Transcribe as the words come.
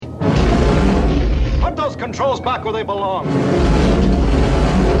controls back where they belong.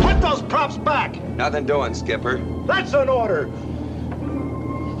 Put those props back. Nothing doing, Skipper. That's an order.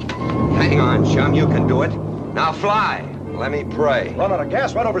 Hang on, chum. You can do it. Now fly. Let me pray. Run out of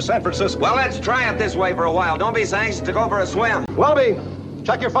gas right over San Francisco. Well, let's try it this way for a while. Don't be so anxious to go for a swim. Welby,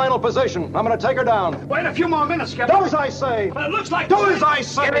 check your final position. I'm going to take her down. Wait a few more minutes, Skipper. Do as I say. But it looks like... Do as I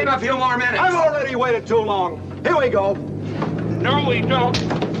say. Give him a few more minutes. I've already waited too long. Here we go. No, we don't.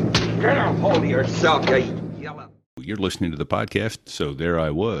 Get a hold of yourself, you yellow. You're listening to the podcast, So There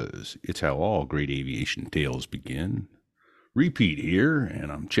I Was. It's how all great aviation tales begin. RePete here,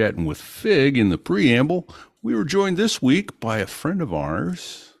 and I'm chatting with Fig in the preamble. We were joined this week by a friend of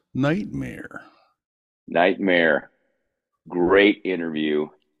ours, Nightmare. Nightmare. Great interview.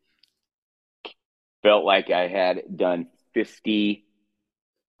 Felt like I had done 50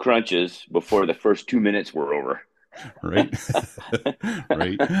 crunches before the first 2 minutes were over. Right?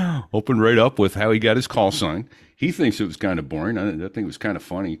 Right. Opened right up with how he got his call sign. He thinks it was kind of boring. I think it was kind of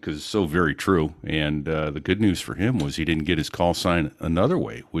funny because it's so very true. And the good news for him was he didn't get his call sign another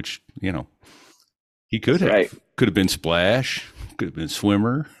way, which, you know, he could have. Right. Could have been Splash. Could have been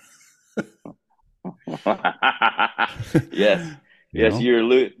Swimmer. Yes. Yes, know?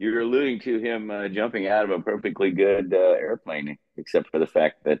 you're alluding to him jumping out of a perfectly good airplane, except for the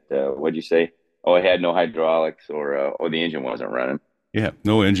fact that, what'd you say? Oh, it had no hydraulics or the engine wasn't running. Yeah,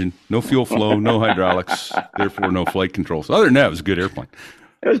 no engine, no fuel flow, no hydraulics, therefore no flight controls. Other than that, it was a good airplane.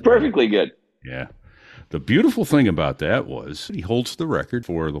 It was perfectly good. Yeah. The beautiful thing about that was he holds the record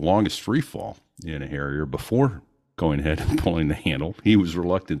for the longest free fall in a Harrier before going ahead and pulling the handle. He was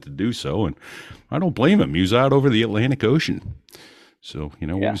reluctant to do so, and I don't blame him. He was out over the Atlantic Ocean. So, you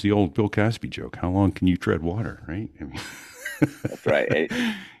know, What was the old Bill Cosby joke? How long can you tread water, right? I mean, That's right.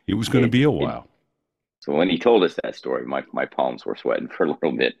 It was going to be a while. So when he told us that story, my palms were sweating for a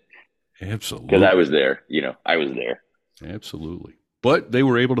little bit. Absolutely. Because I was there. I was there. Absolutely. But they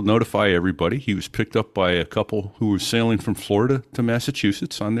were able to notify everybody. He was picked up by a couple who were sailing from Florida to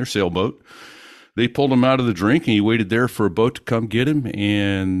Massachusetts on their sailboat. They pulled him out of the drink, and he waited there for a boat to come get him.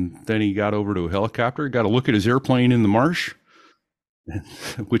 And then he got over to a helicopter, got a look at his airplane in the marsh,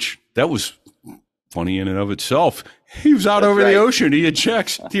 which that was funny in and of itself. He was out over the ocean. He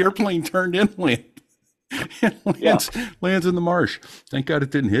ejects. The airplane turned inland. And lands in the marsh. Thank God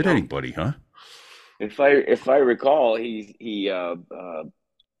it didn't hit anybody, huh? If I recall, he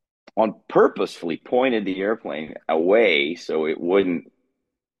on purposefully pointed the airplane away so it wouldn't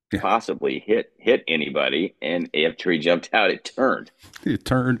possibly hit anybody. And after he jumped out, it turned. It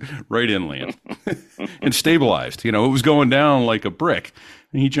turned right inland and stabilized. It was going down like a brick.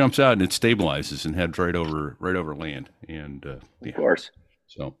 And he jumps out and it stabilizes and heads right over land. And of course.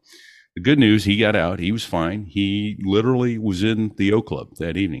 So. The good news, he got out. He was fine. He literally was in the O Club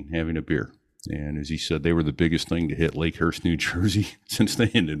that evening having a beer. And as he said, they were the biggest thing to hit Lakehurst, New Jersey since the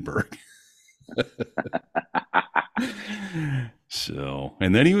Hindenburg. So,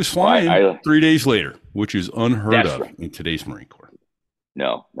 and then he was flying 3 days later, which is unheard of in today's Marine Corps.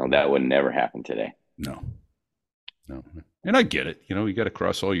 No, that would never happen today. No. And I get it. You got to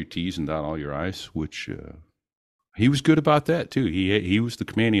cross all your T's and dot all your I's, which... he was good about that, too. He was the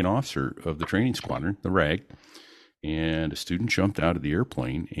commanding officer of the training squadron, the RAG, and a student jumped out of the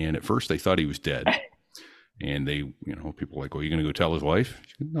airplane, and at first they thought he was dead. And they, people were like, well, are you going to go tell his wife?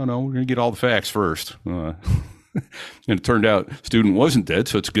 She said, no, we're going to get all the facts first. And it turned out student wasn't dead,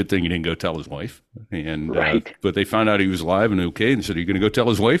 so it's a good thing he didn't go tell his wife. And but they found out he was alive and okay, and said, are you going to go tell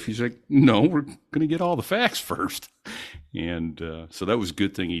his wife? He's like, no, we're going to get all the facts first. And so that was a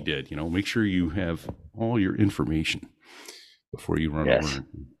good thing he did. Make sure you have all your information before you run over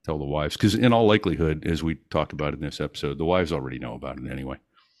and tell the wives. Because in all likelihood, as we talked about in this episode, the wives already know about it anyway.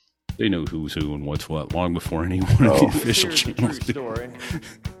 They know who's who and what's what long before any one of the official channels do.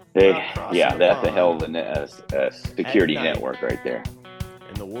 That's a hell of a security network right there.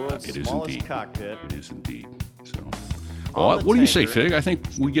 In the world's smallest cockpit. It is indeed. So, well, what do you say, Fig? I think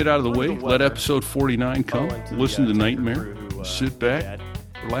we get out of the way. Let episode 49 come. Listen to Nightmare. Sit back.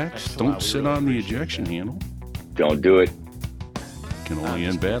 Relax. Don't sit on the ejection handle. Don't do it. Can only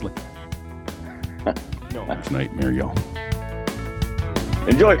end badly. It's Nightmare, y'all.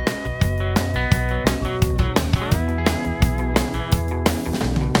 Enjoy.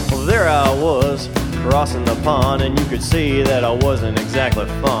 Well, there I was, crossing the pond, and you could see that I wasn't exactly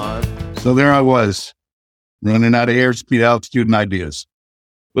fun. So there I was, running out of airspeed, altitude, and ideas.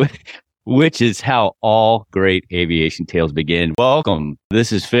 Which is how all great aviation tales begin. Welcome.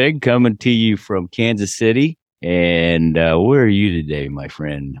 This is Fig coming to you from Kansas City. And where are you today, my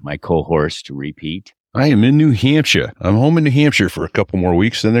friend, my co-horst, RePete? I am in New Hampshire. I'm home in New Hampshire for a couple more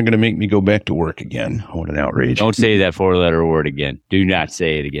weeks, then they're going to make me go back to work again. What an outrage. Don't say that four-letter word again. Do not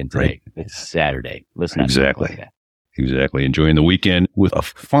say it again today. Right. It's Saturday. Let's not Exactly. talk like that. Exactly. Enjoying the weekend with a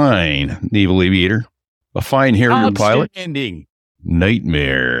fine naval aviator, a fine Harrier pilot. Outstanding.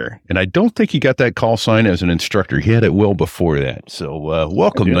 Nightmare. And I don't think he got that call sign as an instructor. He had it well before that. So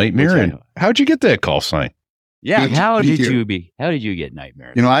welcome, Nightmare. And how'd you get that call sign? Yeah. Good How to did hear. you get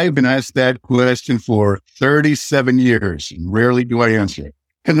Nightmare? You know, I have been asked that question for 37 years, and rarely do I answer it.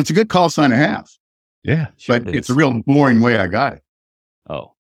 Because it's a good call sign to have, Yeah. Sure but it it's is. a real boring way I got it.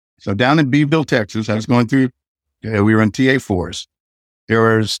 Oh, So down in Beeville, Texas, I was going through, we were in TA4s.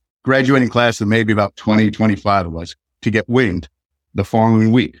 There was graduating class of maybe about 20, 25 of us to get winged the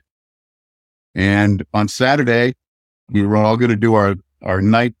following week. And on Saturday, we were all going to do our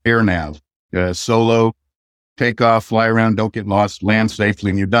night air nav, solo, take off, fly around, don't get lost, land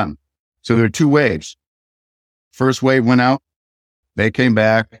safely, and you're done. So there are two waves. First wave went out. They came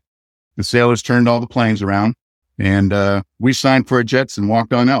back. The sailors turned all the planes around, and we signed for a jets and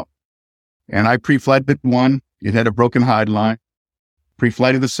walked on out. And I pre-flighted one. It had a broken hide line.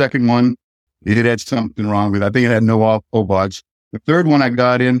 Pre-flighted the second one. It had something wrong with it. I think it had no obods. The third one I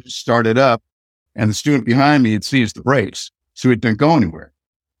got in, started up, and the student behind me had seized the brakes, so it didn't go anywhere.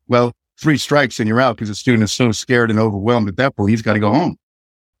 Well, 3 strikes and you're out because the student is so scared and overwhelmed at that point, he's got to go home.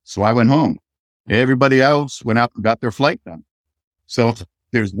 So I went home. Everybody else went out and got their flight done. So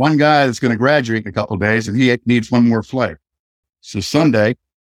there's one guy that's going to graduate in a couple of days, and he needs one more flight. So Sunday,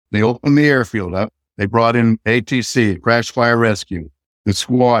 they opened the airfield up. They brought in ATC, Crash Fire Rescue, the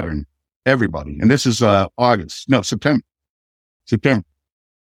squadron, everybody. And this is September. So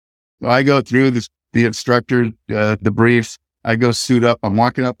I go through the instructor, the briefs. I go suit up. I'm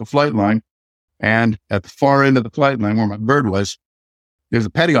walking up the flight line. And at the far end of the flight line where my bird was, there's a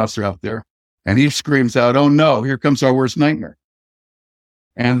petty officer out there. And he screams out, "Oh no, here comes our worst nightmare."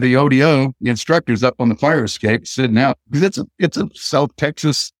 And the ODO, the instructor's up on the fire escape sitting out because it's a South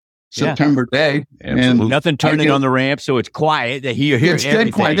Texas September day. Absolutely. And nothing turning get- on the ramp, so it's quiet. That he hears it's dead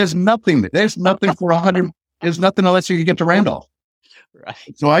everything. quiet. There's nothing for 100. There's nothing unless you can get to Randolph. Right.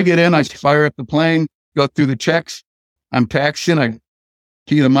 So I get in, I fire up the plane, go through the checks. I'm taxiing. I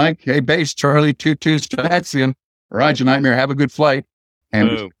key the mic. Hey, base, Charlie, 22's taxiing. Roger, Nightmare, have a good flight. And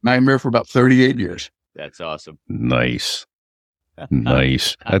Boom. Nightmare for about 38 years. That's awesome. Nice.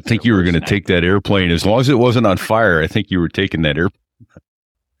 Nice. I think you were going to take that airplane. As long as it wasn't on fire, I think you were taking that airplane.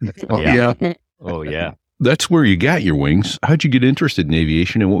 Oh, Yeah. yeah. Oh yeah. That's where you got your wings. How'd you get interested in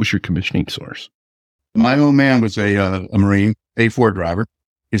aviation, and what was your commissioning source? My old man was a Marine, A4 driver.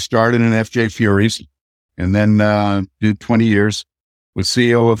 He started in FJ Furies and then did 20 years. Was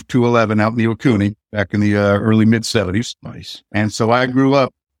CEO of 211 out in the Oconee back in the early mid-70s. Nice. And so I grew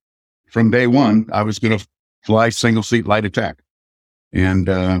up from day one. I was going to fly single seat light attack. And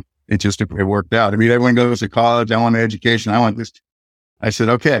it worked out. I mean, everyone goes to college. I want an education. I want this. I said,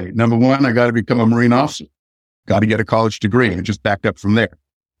 okay, number one, I got to become a Marine officer. Got to get a college degree, and just backed up from there.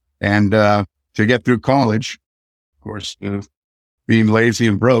 And to get through college, of course, being lazy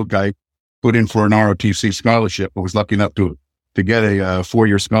and broke, I put in for an ROTC scholarship. I was lucky enough to get a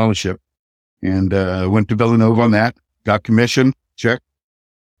 4-year scholarship, and went to Villanova on that. Got commissioned, check.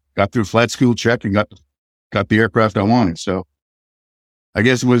 Got through flight school, check, and got the aircraft I wanted. So I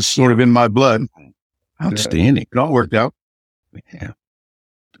guess it was sort of in my blood. Outstanding. It all worked out. Yeah.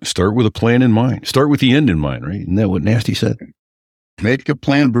 Start with a plan in mind. Start with the end in mind, right? Isn't that what Nasty said? Make a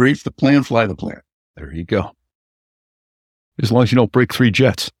plan, brief the plan, fly the plan. There you go. As long as you don't break 3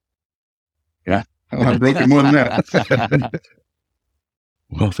 jets. Yeah. I've broken more than that.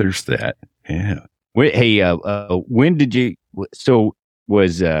 Well, there's that. Yeah. Wait, hey, when did you? So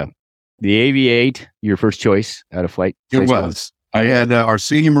was the Aviate your first choice out of flight? It was. I had our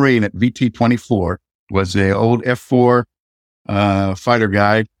senior Marine at VT-24 was a old F4 fighter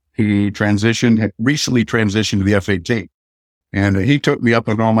guy. He had recently transitioned to the F-18. And he took me up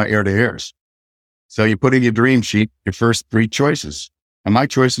on all my air-to-airs. So you put in your dream sheet, your first 3 choices. And my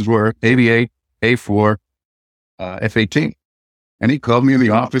choices were Aviate, A4, F-18. And he called me in the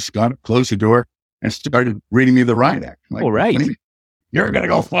office, closed the door, and started reading me the riot act. I'm like, All right. "What do you mean? You're going to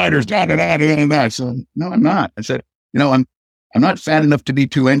go fighters, da, da, da, da, da." So, no, I'm not. I said, I'm not fat enough to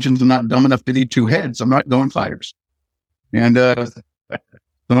need 2 engines. I'm not dumb enough to need 2 heads. I'm not going fighters. And so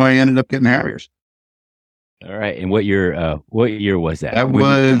I ended up getting Harriers. All right. And what year was that? That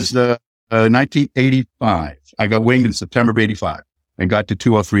was 1985. I got winged in September of 85 and got to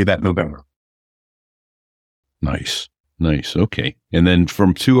 203 that November. Nice. Nice. Okay. And then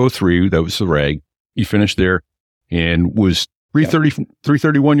from 203, that was the RAG. You finished there and was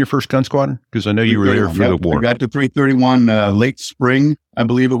 331 your first gun squadron? Because I know you were there for the war. I got to 331 late spring, I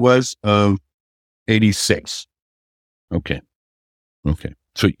believe it was, of 86. Okay.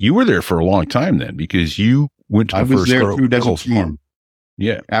 So you were there for a long time then, because you went to the first. I was there through Desert Storm.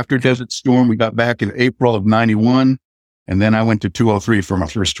 Yeah. After Desert Storm, we got back in April of 91, and then I went to 203 for my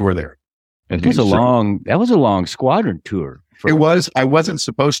first tour there. That was a long squadron tour. It was. I wasn't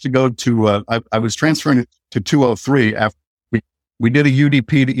supposed to go to. I was transferring to 203 after we did a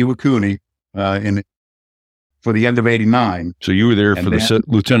UDP to Iwakuni for the end of '89. So you were there for the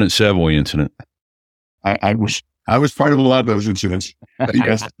Lieutenant Savoy incident. I was part of a lot of those incidents.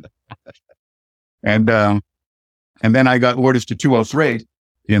 Yes. And then I got orders to 203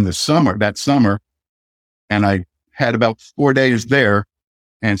 in the summer. That summer, and I had about 4 days there.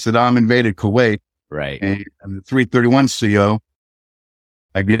 And Saddam invaded Kuwait. Right. And the 331 CO,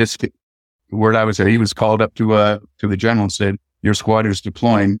 I guess the word I was at, he was called up to the general and said, "Your squadron is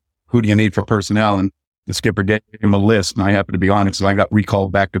deploying. Who do you need for personnel?" And the skipper gave him a list, and I happened to be on it, so I got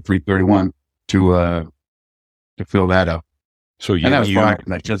recalled back to 331 to fill that up. So you,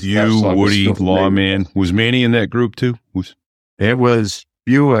 you Woody, Lawman, was Manny in that group too? It was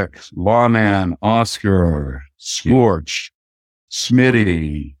Buick, Lawman, Oscar, Scorch,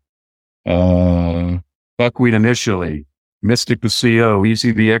 Smitty, Buckwheat initially, Mystic the CO,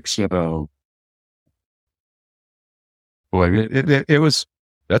 Easy the XO. Boy, it was.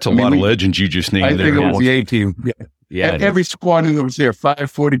 That's a lot of legends you just named. I think it was the A team. Yeah. Every squadron that was there,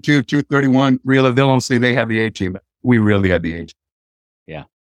 542, 231, they'll don't say they have the A team. We really had the A team. Yeah.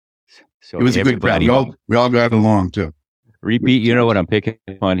 So it was a good crowd. We all got along too. RePete, you know what I'm picking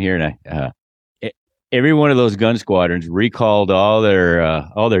on here, and every one of those gun squadrons recalled all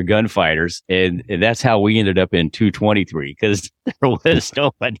their gunfighters, and that's how we ended up in 223 because there was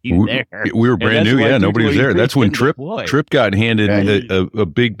nobody there. We were brand new, nobody was there. That's when Trip got handed a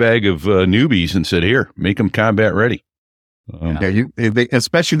big bag of newbies and said, "Here, make them combat ready."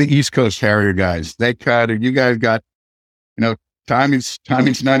 Especially the East Coast Harrier guys. You guys got, timing's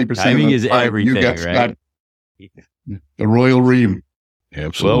 90%. Timing is everything, you guys right? Got the Royal Ream.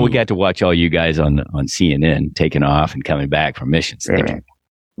 Absolutely. Well, we got to watch all you guys on CNN taking off and coming back from missions. Yeah.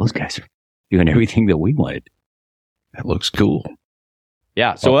 Those guys are doing everything that we wanted. That looks cool.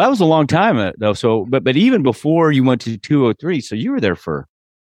 Yeah. So that was a long time though. So, but even before you went to 203, so you were there for.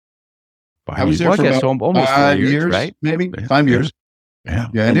 I was there for almost 4 years, right? Maybe 5 years. Yeah.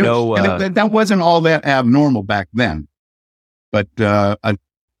 Yeah. And that wasn't all that abnormal back then, but I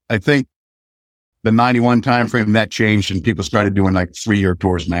think the 91 timeframe that changed and people started doing like 3-year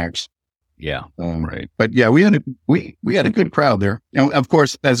tours max. Yeah. Right. But yeah, we had a good crowd there. And of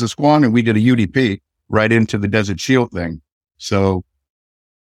course, as a squadron, we did a UDP right into the Desert Shield thing. So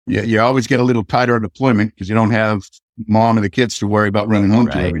yeah, you always get a little tighter on deployment because you don't have mom and the kids to worry about running home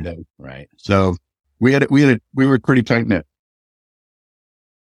to every day. Right. So we were pretty tight knit.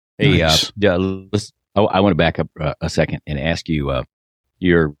 Hey, nice. I want to back up a second and ask you,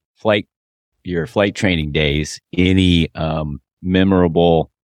 your flight training days, any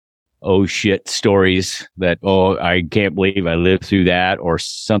memorable oh shit stories that, I can't believe I lived through that, or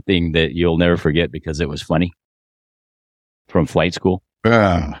something that you'll never forget because it was funny from flight school?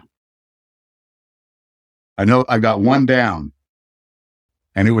 I know I got one down,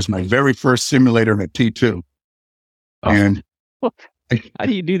 and it was my very first simulator in a T2. And how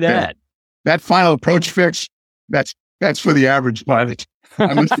do you do that? That final approach fix, that's for the average pilot.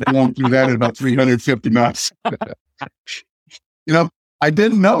 I must have gone through that at about 350 knots. I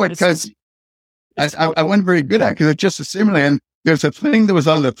didn't know it because I wasn't very good at it because it's just a simulator. And there's a thing that was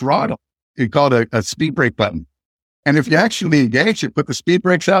on the throttle. It's called a speed brake button. And if you actually engage it, put the speed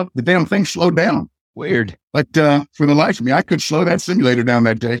brakes out, the damn thing slowed down. Weird. But for the life of me, I could slow that simulator down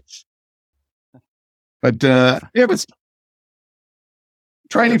that day. But it was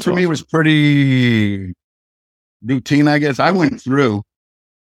training for me was pretty routine, I guess. I went through,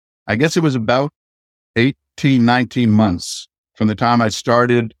 I guess it was about 18, 19 months from the time I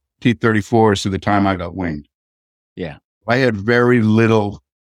started T-34s to the time I got winged. Yeah. I had very little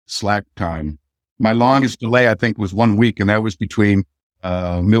slack time. My longest delay, I think, was 1 week, and that was between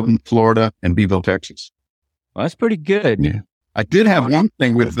Milton, Florida, and Beeville, Texas. Well, that's pretty good. Yeah. I did have one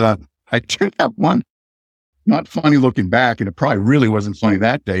thing with, not funny looking back, and it probably really wasn't funny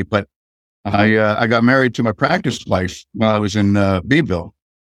that day, but I got married to my practice wife while I was in Beeville,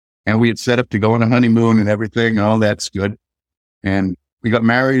 and we had set up to go on a honeymoon and everything, and all that's good. And we got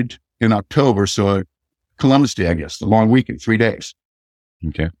married in October, so Columbus Day, I guess, the long weekend, 3 days.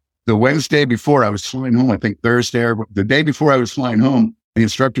 Okay. The Wednesday before I was flying home, I think Thursday, or the day before I was flying home, the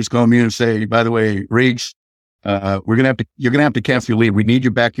instructors called me and say, "By the way, Riggs, you're going to have to cancel your leave. We need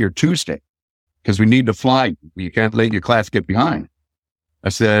you back here Tuesday because we need to fly. You can't let your class get behind. I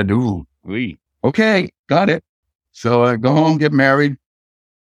said, ooh, okay, got it. So I go home, get married,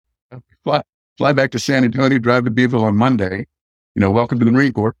 fly back to San Antonio, drive to Beeville on Monday. Welcome to the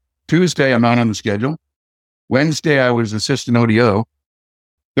Marine Corps. Tuesday, I'm not on the schedule. Wednesday, I was assistant ODO.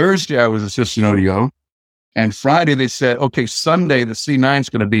 Thursday, I was assistant ODO. And Friday, they said, okay, Sunday, the C9 is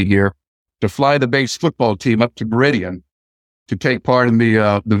going to be here to fly the base football team up to Meridian to take part in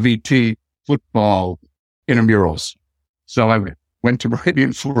the VT football intramurals. So I went to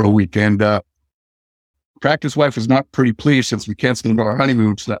Meridian for a weekend. Practice wife was not pretty pleased since we canceled our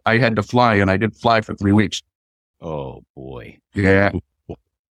honeymoon. So I had to fly, and I did fly for 3 weeks. Oh, boy. Yeah.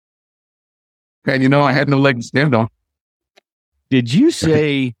 And I had no leg to stand on. Did you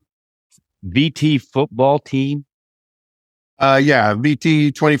say VT football team? Yeah,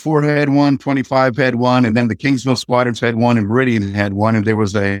 VT 24 had one, 25 had one, and then the Kingsville Squadrons had one, and Meridian had one, and there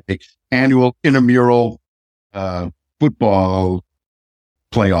was a annual intramural football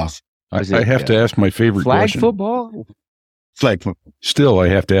playoff. I have to ask my favorite flag question. Football? Flag football. Still, I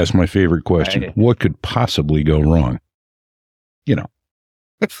have to ask my favorite question. Right. What could possibly go wrong?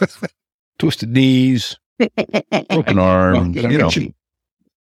 Twisted knees, broken arms, Yeah,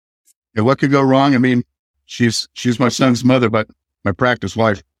 what could go wrong? I mean, she's my son's mother, but my practice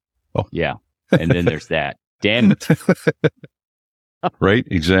wife. Oh, yeah. And then there's that. Damn it. Right?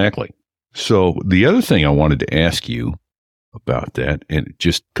 Exactly. So the other thing I wanted to ask you about that, and it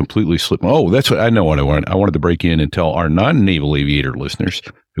just completely slipped. Oh, that's what I know what I wanted. I wanted to break in and tell our non-naval aviator listeners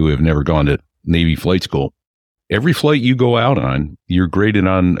who have never gone to Navy flight school, every flight you go out on, you're graded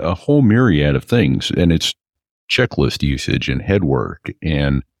on a whole myriad of things, and it's checklist usage and head work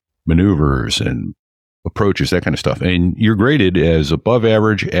and maneuvers and approaches, that kind of stuff. And you're graded as above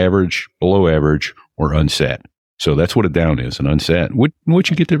average, average, below average, or unsat. So that's what a down is, an unsat. What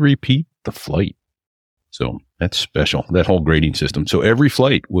you get to repeat the flight. So that's special, that whole grading system. So every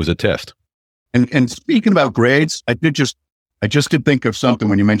flight was a test. And speaking about grades, I just did think of something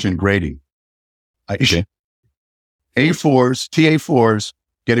when you mentioned grading. Okay. A4s, TA4s,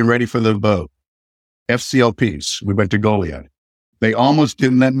 getting ready for the boat. FCLPs, we went to Goliad. They almost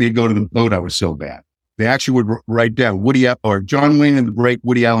didn't let me go to the boat. I was so bad. They actually would write down John Wayne and the break,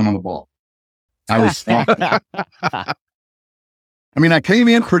 Woody Allen on the ball. I was, I mean, I came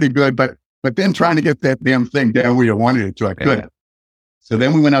in pretty good, but then trying to get that damn thing down where you wanted it to, I couldn't. So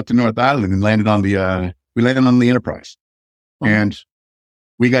then we went out to North Island and landed on the Enterprise. And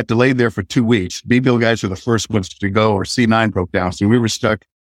we got delayed there for 2 weeks. B-Bill guys were the first ones to go, or C9 broke down. So we were stuck,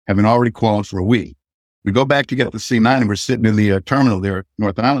 having already qualified for a week. We go back to get the C9 and we're sitting in the terminal there at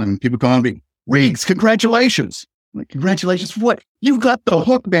North Island, and people calling me, Riggs, congratulations. I'm like, congratulations for what? You got the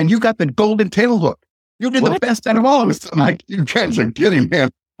hook, man. You got the golden tail hook. You did the best out of all of us. I'm like, you guys are kidding,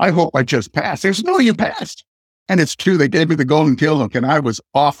 man. I hope I just passed. There's no, you passed. And it's true. They gave me the golden tail hook, and I was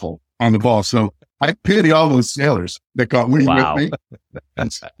awful on the ball. So I pity all those sailors that got winning with me.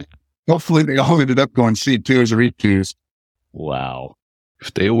 And hopefully they all ended up going C2s or E2s. Wow.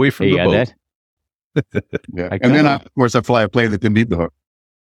 Stay away from the boat. Yeah. And then, of course, I fly a plane that didn't need the hook.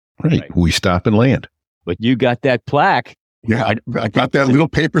 Right. We stop and land. But you got that plaque. Yeah, I got that little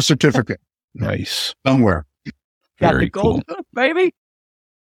paper certificate. Nice. Somewhere. Got Very the gold cool. hook, baby.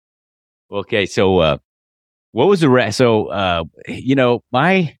 Okay, so what was the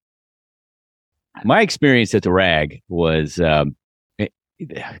my experience at the RAG was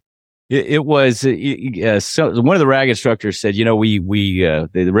it was so one of the RAG instructors said,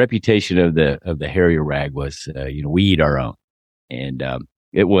 the reputation of the Harrier RAG was we eat our own, and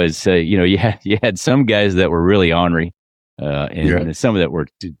it was you had some guys that were really ornery, and some that were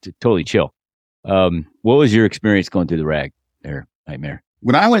totally chill. What was your experience going through the RAG there, Nightmare?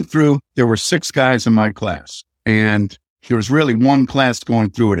 When I went through, there were 6 guys in my class, and there was really one class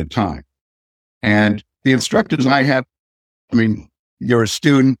going through at a time. And the instructors I have, I mean, you're a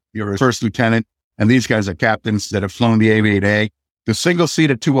student, you're a first lieutenant, and these guys are captains that have flown the Aviate-A. The single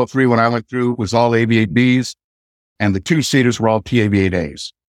seat at 203 when I went through was all Aviate-Bs, and the 2-seaters were all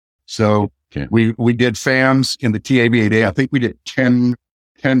T-Aviate-As. So we did FAMs in the T-Aviate-A. I think we did 10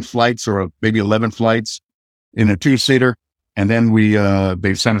 flights or maybe 11 flights in a 2-seater. And then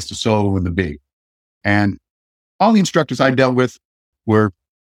they sent us to solo with the B. And all the instructors I dealt with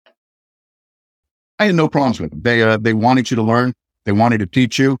I had no problems with them. They wanted you to learn. They wanted to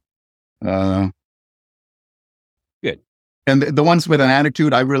teach you. Good. And the ones with an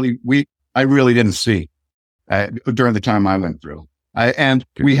attitude, I really didn't see during the time I went through.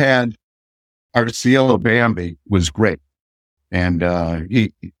 We had our CLO Bambi was great. And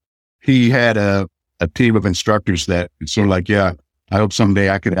he had a a team of instructors that it's sort of like, yeah, I hope someday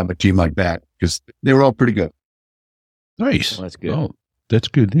I could have a team like that, because they were all pretty good. Nice. Well, that's good. Oh, that's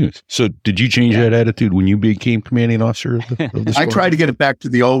good news. So did you change that attitude when you became commanding officer of the I squad? tried to get it back to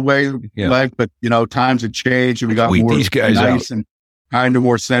the old way of Yeah. life, but times had changed and we got Weed more these guys nice out. and kind of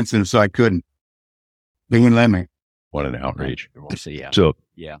more sensitive, so I couldn't. They wouldn't let me. What an outrage. So, yeah. So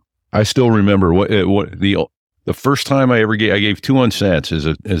Yeah. I still remember what the first time I ever gave. I gave 2 unsets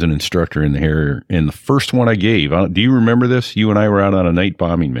as an instructor in the Harrier, and the first one I gave. Do you remember this? You and I were out on a night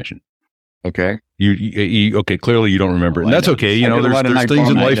bombing mission. Okay. You okay? Clearly, you don't remember it, and I that's know okay. I did a lot of There's night things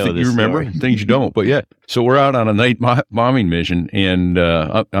in bombing. life I know that you this remember, story. things you don't. But yeah, so we're out on a night bombing mission, and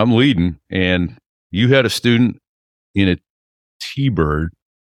I'm leading, and you had a student in a T-bird,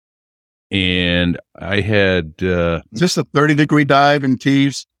 and I had Just a 30-degree dive in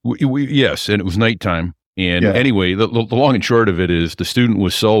T's. yes, and it was nighttime. And Yeah. anyway, the long and short of it is the student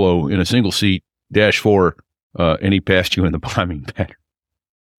was solo in a single seat -4, and he passed you in the bombing pattern.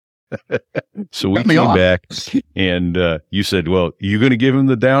 So we Cut me came off. back, and you said, "Well, you going to give him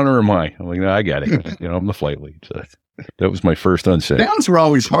the down, or am I?" I'm like, "No, I got it. I'm the flight lead." So that was my first unset. Downs were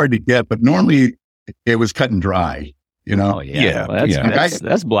always hard to get, but normally it was cut and dry. Oh, yeah. Yeah, Well, that's, yeah.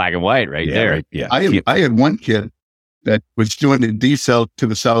 that's black and white right there. right, yeah. I had one kid that was doing a decel to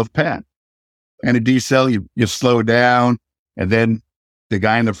the south pad. And a decel, you slow down, and then the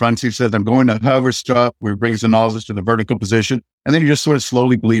guy in the front seat says, "I'm going to hover stop," where he brings the nozzles to the vertical position. And then you just sort of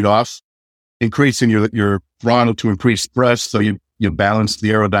slowly bleed off, increasing your throttle to increase thrust. So you balance the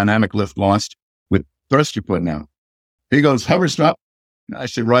aerodynamic lift lost with thrust you're putting out. He goes, "Hover stop." I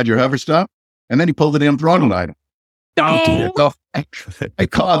said, "Roger, hover stop." And then he pulled the damn throttle item. So I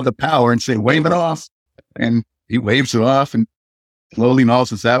called the power and say, "Wave it off." And he waves it off and slowly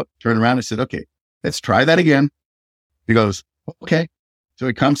nozzles out. Turn around and said, "Okay, let's try that again." He goes, "Okay." So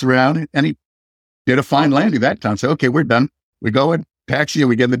he comes around and he did a fine landing that time. So, okay, we're done. We go and taxi and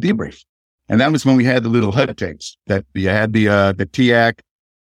we get the debrief. And that was when we had the little HUD tapes that you had the TAC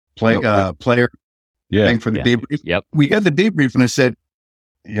player thing for the debrief. Yep. We had the debrief and I said,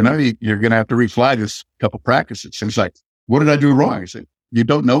 "You're going to have to refly this couple practices." And he's like, "What did I do wrong?" I said, "You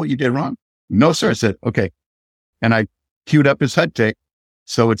don't know what you did wrong?" "No, sir." I said, "Okay." And I queued up his HUD tape.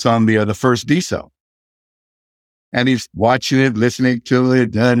 So it's on the first decel. And he's watching it, listening to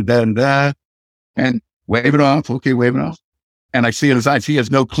it, and wave it off. Okay, wave it off. And I see in his eyes, he has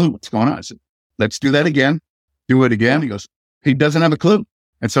no clue what's going on. I said, "Let's do that again." Do it again. He goes, he doesn't have a clue.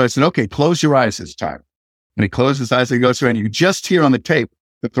 And so I said, "Okay, close your eyes this time." And he closed his eyes and he goes through, and you just hear on the tape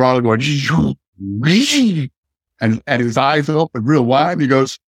the throttle going, and his eyes open real wide. And he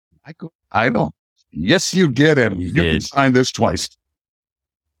goes, "I don't. Yes, you did it. You can did. sign this twice."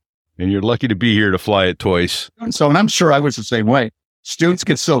 And you're lucky to be here to fly it twice. So, and I'm sure I was the same way. Students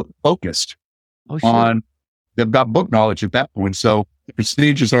get so focused Oh, sure. on, they've got book knowledge at that point. So the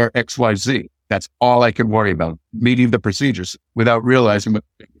procedures are XYZ. That's all I can worry about, meeting the procedures without realizing what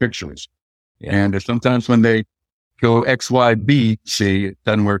the big picture is. Yeah. And sometimes when they go X, Y, B, C, it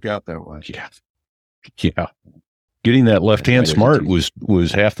doesn't work out that way. Yeah. Getting that left hand That's smart right.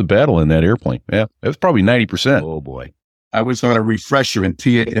 was half the battle in that airplane. Yeah. It was probably 90%. Oh, boy. I was on a refresher in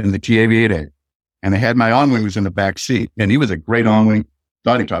the T-88A, and I had my on-wing was in the back seat, and he was a great on-wing,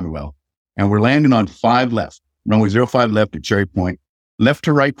 thought he taught me well. And we're landing on 5 left, runway 05 left at Cherry Point, left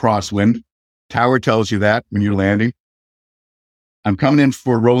to right crosswind. Tower tells you that when you're landing. I'm coming in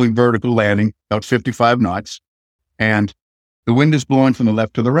for a rolling vertical landing, about 55 knots, and the wind is blowing from the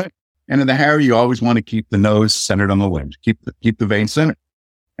left to the right. And in the Harrier, you always want to keep the nose centered on the wind, keep the vane centered.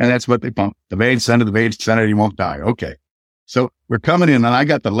 And that's what they pump. The vane centered, you won't die. Okay. So we're coming in, and I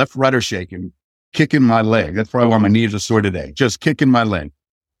got the left rudder shaking, kicking my leg. That's probably why my knees are sore today. Just kicking my leg.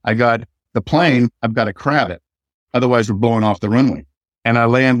 I got the plane, I've got to crab it. Otherwise, we're blowing off the runway. And I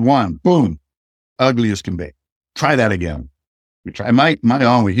land one, boom, ugly as can be. Try that again. We try. My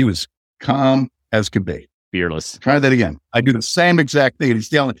on-wing, he was calm as could be. Fearless. Try that again. I do the same exact thing.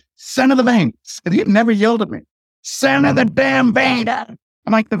 He's yelling, "Center the vane." And he never yelled at me. "Center the damn vane." I'm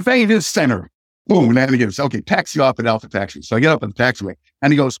like, "The vane is center." Boom. And then he goes, "Okay, taxi off at Alpha Taxi." So I get up at the taxiway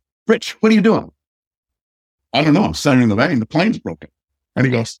and he goes, "Rich, what are you doing?" "I don't know. I'm centering the vane. The plane's broken." And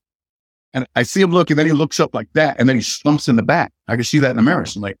he goes, and I see him looking, then he looks up like that. And then he slumps in the back. I can see that in the mirror.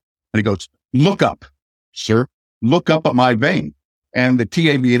 So I'm like, and he goes, "Look up, sir. Look up at my vane." And the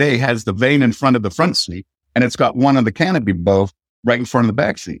T-88A has the vane in front of the front seat, and it's got one on the canopy above right in front of the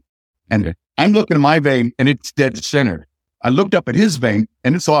back seat. And I'm looking at my vane and it's dead center. I looked up at his vane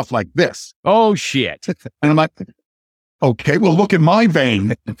and it's off like this. Oh, shit. And I'm like, "Okay, well, look at my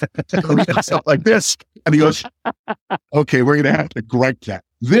vane." It's up like this. And he goes, "Okay, we're going to have to correct that.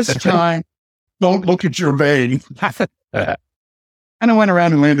 This time, Don't look at your vein. And I went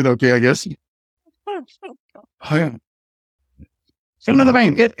around and landed okay, I guess. Oh, yeah. Center of the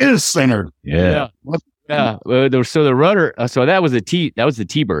vein. It is centered. Yeah. So the rudder. So that was the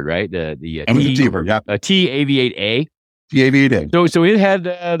T-bird, right? The That was the T-bird. Yeah. T-Aviate-A. T-Aviate-A. So it had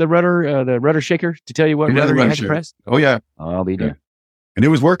the rudder shaker to tell you what rudder you had to press. Oh yeah. I'll be there. And it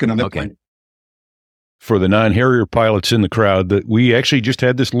was working on that plane. For the non-Harrier pilots in the crowd, that we actually just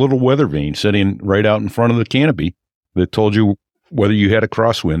had this little weather vane sitting right out in front of the canopy that told you whether you had a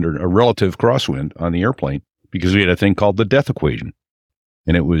crosswind or a relative crosswind on the airplane, because we had a thing called the death equation.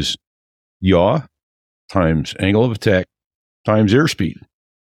 And it was yaw times angle of attack times airspeed.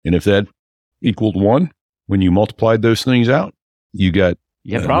 And if that equaled 1, when you multiplied those things out, you got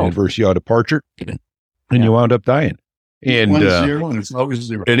an adverse yaw departure, and you wound up dying. And 1 is 0, and it's always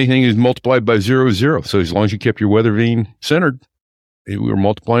 0. Anything is multiplied by 0 is 0. So as long as you kept your weather vane centered, we were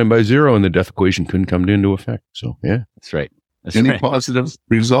multiplying by 0, and the death equation couldn't come into effect. So, yeah. That's right. Any positive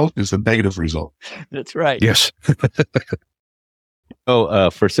result is a negative result. That's right. Yes.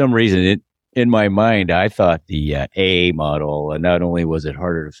 For some reason, in my mind, I thought the AA model, not only was it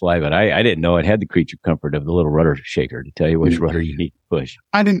harder to fly, but I didn't know it had the creature comfort of the little rudder shaker to tell you which rudder you need to push.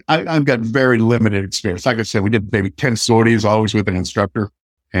 I've got very limited experience. Like I said, we did maybe 10 sorties, always with an instructor.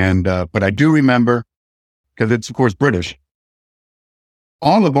 And, but I do remember, because it's of course British,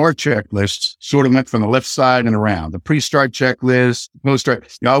 all of our checklists sort of went from the left side and around. The pre-start checklist,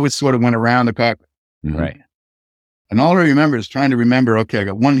 post-start, you always sort of went around the cockpit. Right. And all I remember is trying to remember, okay, I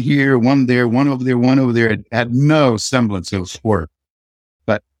got one here, one there, one over there, one over there. It had no semblance of sport.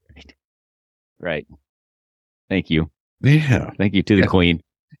 But right. Thank you. Yeah. Thank you to the Queen.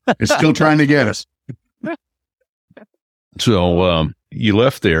 It's still trying to get us. So you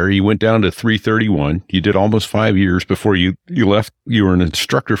left there. You went down to 331. You did almost 5 years before you left. You were an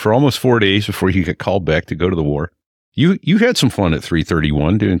instructor for almost 4 days before you got called back to go to the war. You had some fun at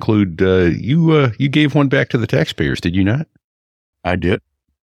 331 to include, you gave one back to the taxpayers, did you not? I did.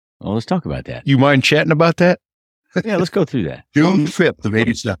 Well, let's talk about that. You mind chatting about that? Yeah, let's go through that. June 5th of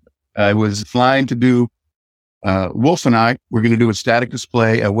 87. I was flying to do, Wolf and I were going to do a static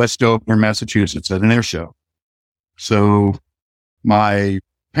display at Westover, Massachusetts at an air show. So my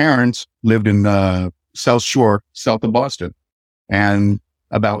parents lived in South Shore, south of Boston, and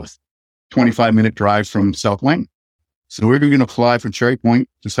about 25-minute drive from South Wayne. So we were going to fly from Cherry Point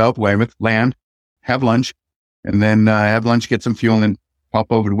to South Weymouth, land, have lunch, and then have lunch, get some fuel, and then pop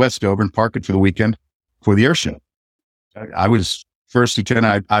over to Westover and park it for the weekend for the air show. I was first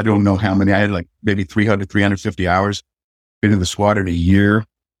lieutenant. I don't know how many. I had like maybe 300, 350 hours. Been in the squadron a year,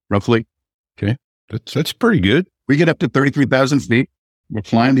 roughly. Okay. That's pretty good. We get up to 33,000 feet. We're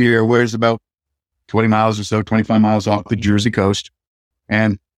flying the airways about 20 miles or so, 25 miles off the Jersey coast.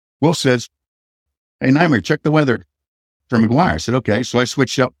 And Will says, "Hey, Nightmare, check the weather for McGuire." I said, okay. So I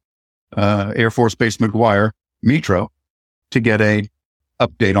switched up Air Force Base McGuire, Metro, to get a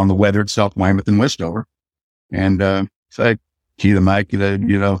update on the weather at South Weymouth and Westover. And so I key the mic,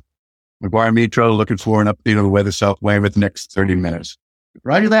 McGuire Metro, looking for an update on the weather South Weymouth next 30 minutes.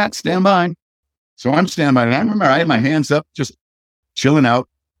 Roger that, stand by. So I'm standing by. And I remember I had my hands up, just chilling out.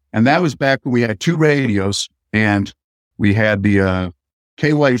 And that was back when we had 2 radios, and we had the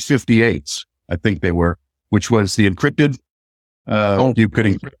KY-58s, I think they were, which was the encrypted, you could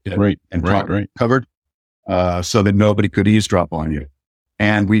encrypt it right. Covered, so that nobody could eavesdrop on you.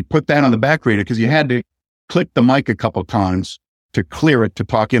 And we put that on the back radio because you had to click the mic a couple times to clear it, to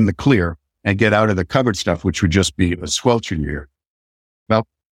talk in the clear and get out of the covered stuff, which would just be a squelch in your ear. Well,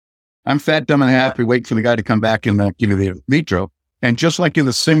 I'm fat, dumb, and happy, waiting for the guy to come back and give me the Metro. And just like in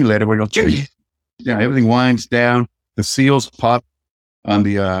the simulator, we go, everything winds down, the seals pop on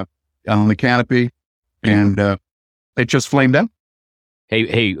the canopy, and it just flamed out.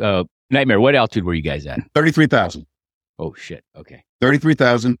 Hey, Nightmare, what altitude were you guys at? 33,000. Oh, shit. Okay.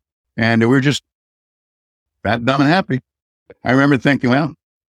 33,000. And we were just fat, dumb, and happy. I remember thinking, well,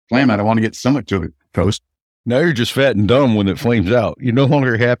 flame out. I want to get somewhat to the coast. Now you're just fat and dumb when it flames out. You're no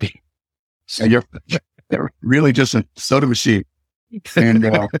longer happy. And you're really just a soda machine. And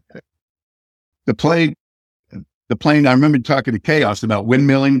the plane, I remember talking to Chaos about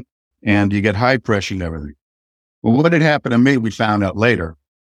windmilling, and you get high pressure and everything. Well, what had happened to me, we found out later,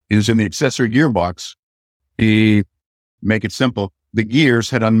 is in the accessory gearbox, make it simple, the gears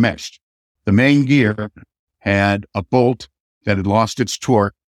had unmeshed. The main gear had a bolt that had lost its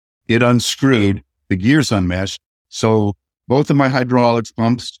torque. It unscrewed, the gears unmeshed. So both of my hydraulics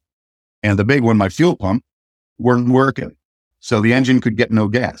pumps and the big one, my fuel pump, weren't working. So the engine could get no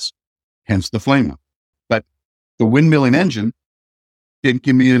gas, hence the flame up. But the windmilling engine didn't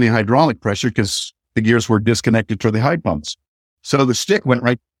give me any hydraulic pressure because the gears were disconnected to the high pumps. So the stick went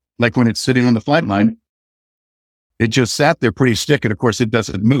right, like when it's sitting on the flight line, it just sat there pretty stick. And of course, it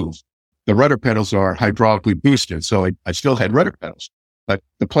doesn't move. The rudder pedals are hydraulically boosted. So I still had rudder pedals. But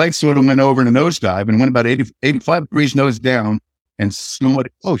the plane sort of went over in a nosedive and went about 85 degrees nose down and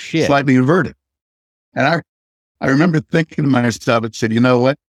somewhat slightly inverted. And I remember thinking to myself and said, you know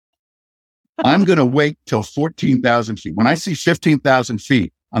what? I'm going to wait till 14,000 feet. When I see 15,000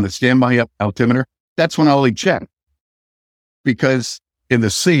 feet on the standby altimeter, that's when I'll eject. Because in the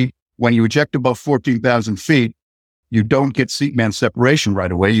seat, when you eject above 14,000 feet, you don't get seat man separation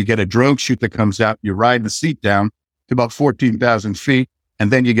right away. You get a drogue chute that comes out. You ride the seat down to about 14,000 feet,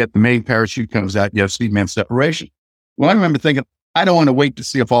 and then you get the main parachute comes out. You have seat man separation. Well, I remember thinking, I don't want to wait to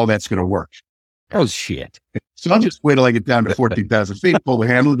see if all that's going to work. Oh, shit. So I'll just wait till I get down to 14,000 feet, pull the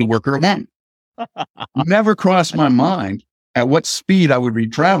handle, and work her again. Never crossed my mind at what speed I would be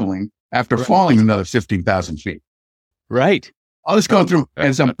traveling after falling another 15,000 feet. Right. I was going through,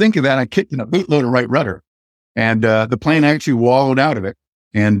 as I'm thinking that, I kicked in a bootload of right rudder, and the plane actually wallowed out of it,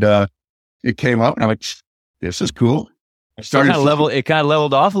 and it came up, and I'm like, this is cool. I started it kind of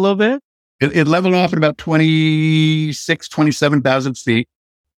leveled off a little bit? It leveled off at about 27,000 feet,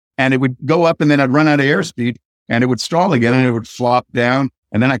 and it would go up, and then I'd run out of airspeed, and it would stall again, and it would flop down,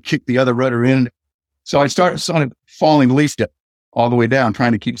 and then I kicked the other rudder in. So I started falling least all the way down,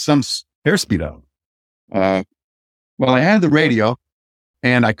 trying to keep some airspeed up. Well, I had the radio,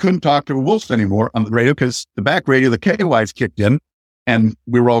 and I couldn't talk to Wolf anymore on the radio because the back radio, the KYs kicked in, and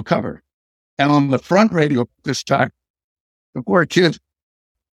we were all covered. And on the front radio this time, the poor kid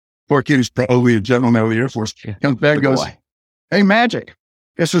who's probably a gentleman of the Air Force, comes back and goes, hey, Magic,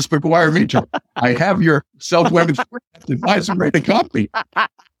 this is McGuire Major. I have your self-weapons advisor ready to copy.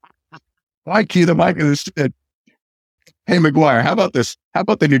 I key the mic and said, hey, McGuire, how about this? How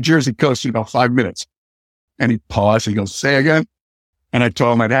about the New Jersey coast in about 5 minutes? And he paused and he goes, say again. And I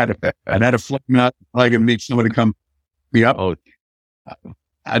told him I'd had a flame out. I could meet somebody to come me up. Oh,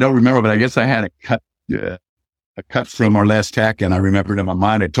 I don't remember, but I guess I had a cut from our last tack, and I remembered in my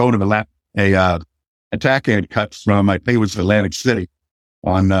mind. I told him a tack end cut from, I think it was Atlantic City,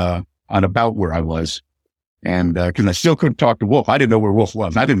 on about where I was, and because I still couldn't talk to Wolf. I didn't know where Wolf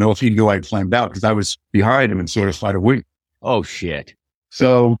was. I didn't know if he'd go out and flamed out because I was behind him and sort of fight a wing. Oh shit!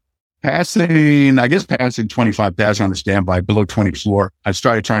 So passing 25,000 on the standby below 24, I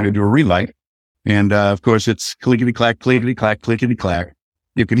started trying to do a relight, and of course it's clickety clack, clickety clack, clickety clack.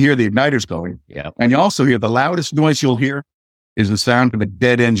 You can hear the igniters going. Yeah. And you also hear the loudest noise you'll hear is the sound of a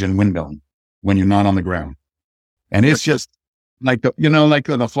dead engine windmilling when you're not on the ground. And it's just like like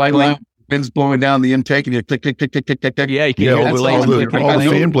on the flight line, wind's blowing down the intake and you click, click, click, click, click, click, click. Yeah, you can hear hear all the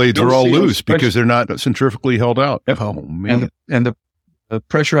fan blades are all loose because they're not centrifugally held out. Yep. Oh, man. And the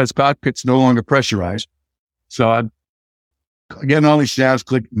pressurized cockpit's no longer pressurized. So I'm getting all these shafts,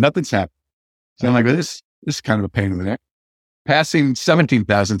 click, nothing's happening. So I'm like, this is kind of a pain in the neck. Passing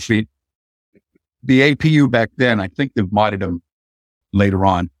 17,000 feet, the APU back then, I think they've modded them later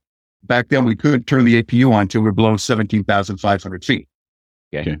on. Back then, we couldn't turn the APU on until we were below 17,500 feet.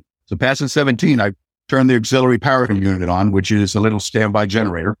 Okay. So passing 17, I turned the auxiliary power unit on, which is a little standby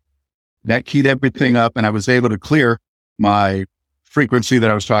generator. That keyed everything up, and I was able to clear my frequency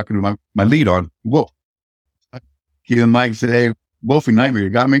that I was talking to my lead on, Wolf. He and Mike said, hey, Wolfie Nightmare, you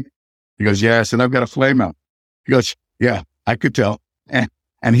got me? He goes, yeah. I said, I've got a flame out. He goes, yeah. I could tell.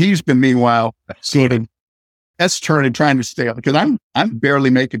 And he's been, meanwhile, sort of S-turning, trying to stay up because I'm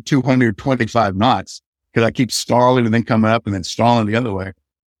barely making 225 knots because I keep stalling and then coming up and then stalling the other way.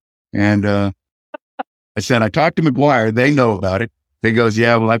 And I said, I talked to McGuire. They know about it. They goes,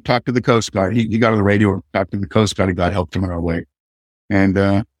 yeah, well, I've talked to the Coast Guard. He got on the radio and talked to the Coast Guard. He got help coming our way.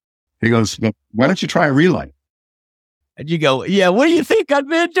 And he goes, well, why don't you try a relay? And you go, yeah, what do you think I've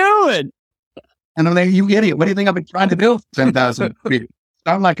been doing? And I'm like, you idiot, what do you think I've been trying to do? 10,000 feet.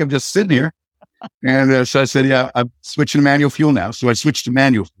 I'm like, I'm just sitting here. And so I said, yeah, I'm switching to manual fuel now. So I switched to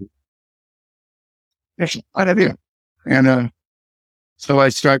manual fuel. That's a good idea. And so I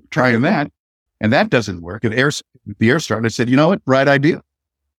start trying that, and that doesn't work. And the air start, I said, you know what, right idea.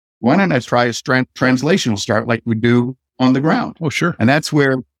 Why don't I try a translational start like we do on the ground? Oh, sure. And that's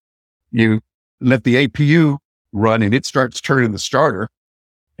where you let the APU run, and it starts turning the starter.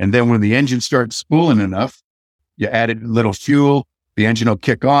 And then when the engine starts spooling enough, you add a little fuel, the engine will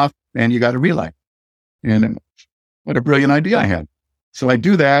kick off, and you got a relay. And what a brilliant idea I had. So I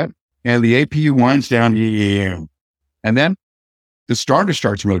do that, and the APU winds down, and then the starter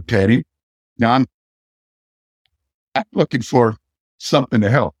starts rotating. Now I'm looking for something to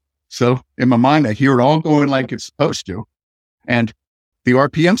help. So in my mind, I hear it all going like it's supposed to. And the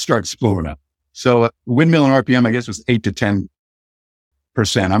RPM starts blowing up. So windmill and RPM, I guess, was 8 to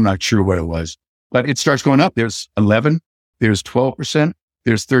 10%. I'm not sure what it was, but it starts going up. There's 11, there's 12%,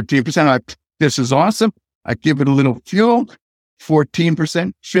 there's 13%. This is awesome. I give it a little fuel,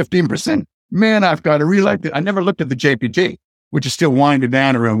 14%, 15%. Man, I've got to realize that I never looked at the JPG, which is still winding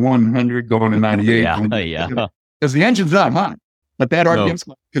down around 100, going to 98. Yeah. Because the engine's not hot, but that RPM,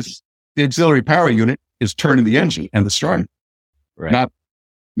 because the auxiliary power unit is turning the engine and the starter, Right.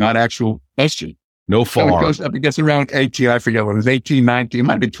 not actual engine. No So it far. goes up, it gets around 18, I forget what it was, 18, 19, it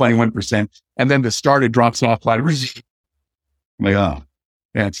might be 21%. And then the starter drops off like, I'm like, oh,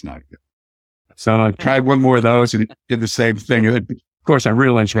 that's not good. So I tried one more of those and it did the same thing. Of course, I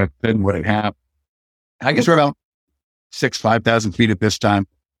realized right then what had happened. I guess we're about 5,000 feet at this time.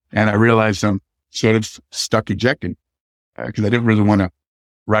 And I realized I'm sort of stuck ejecting because I didn't really want to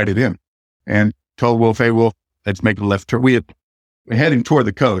ride it in. And told Wolf, hey, Wolf, let's make a left turn. We're heading toward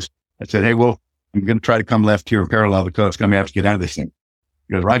the coast. I said, hey, Wolf, I'm going to try to come left here and parallel the coast. I'm going to have to get out of this thing.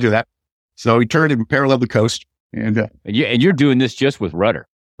 He goes, roger that. So he turned and parallel the coast. And you're doing this just with rudder,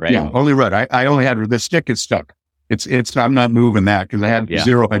 right? yeah, only rudder. I only had the stick is stuck. I'm not moving that because I had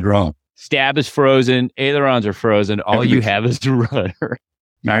zero hydraulic. Stab is frozen. Ailerons are frozen. All you have is the rudder.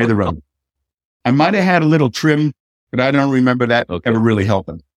 Neither rudder. I might have had a little trim, but I don't remember that ever really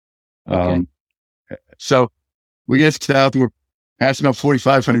helping. Okay. So we get south. We're passing up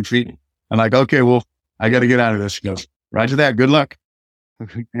 4,500 feet. I'm like, okay, well, I got to get out of this. He goes, roger that. Good luck.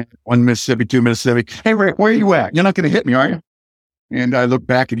 1 Mississippi, 2 Mississippi. Hey, Rick, where are you at? You're not going to hit me, are you? And I look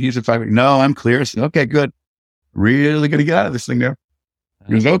back and he's at 5. No, I'm clear. I said, okay, good. Really going to get out of this thing there.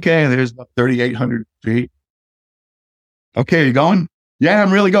 He goes, okay. There's about 3,800 feet. Okay, you going? Yeah,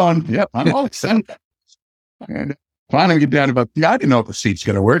 I'm really going. Yep, I'm all excited. And finally get down to about, I didn't know if the seat's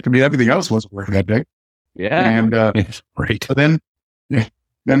going to work. I mean, everything else wasn't working that day. Yeah. And Right. so then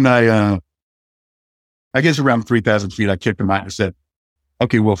I guess around 3,000 feet, I kicked him out and said,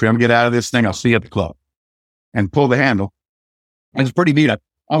 okay, Wolfie, I'm going to get out of this thing. I'll see you at the club. And pull the handle. And it's pretty neat. I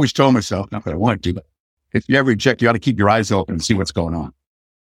always told myself, not that I wanted to, but if you ever eject, you ought to keep your eyes open and see what's going on.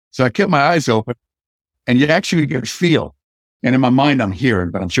 So I kept my eyes open and you actually get a feel. And in my mind, I'm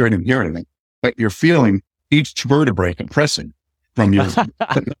hearing, but I'm sure I didn't hear anything. But you're feeling each vertebrae compressing from your,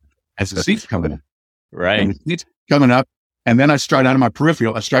 as the seat's coming in. Right. And the seat's coming up. And then I start out of my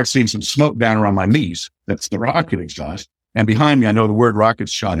peripheral, I start seeing some smoke down around my knees. That's the rocket exhaust. And behind me, I know the word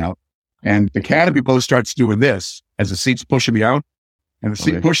rocket's shot out. And the canopy boat starts doing this as the seat's pushing me out. And the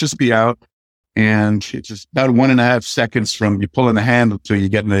seat pushes me out. And it's just about 1.5 seconds from you pulling the handle to you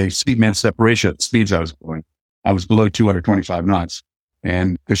getting the seat man separation at the speeds I was going. I was below 225 knots.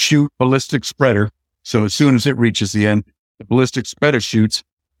 And the chute ballistic spreader. So as soon as it reaches the end, the ballistic spreader shoots.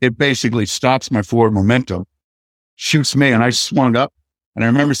 It basically stops my forward momentum, shoots me, and I swung up. And I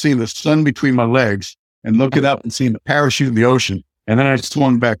remember seeing the sun between my legs and looking up and seeing the parachute in the ocean. And then I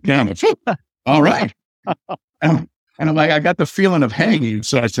swung back down. All right. And I'm like, I got the feeling of hanging.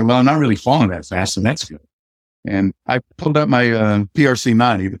 So I said, well, I'm not really falling that fast, and that's good. And I pulled up my PRC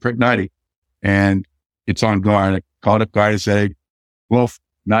 90, the Prick 90, and it's on guard. I called up guard and said, hey, Wolf,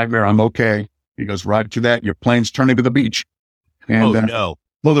 nightmare, I'm okay. He goes, right to that. Your plane's turning to the beach. And no.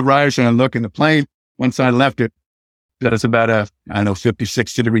 pull the riders and I look in the plane. Once I left it, that's about a,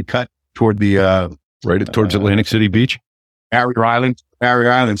 50-60-degree cut toward the, Right towards Atlantic City Beach. Barrier Island.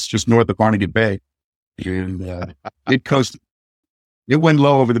 Barrier Island's just north of Barnegat Bay. And it coasted. It went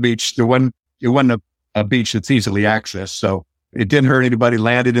low over the beach. It wasn't a beach that's easily accessed. So it didn't hurt anybody.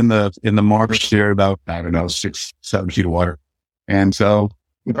 Landed in the marsh there about, 6-7 feet of water. And so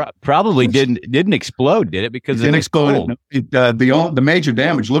Probably didn't explode, did it? Because it didn't explode. The major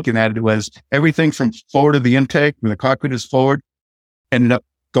damage looking at it was everything from forward of the intake, when the cockpit is forward, ended up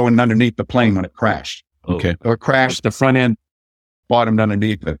going underneath the plane when it crashed. Okay. Or crashed, the front end bottomed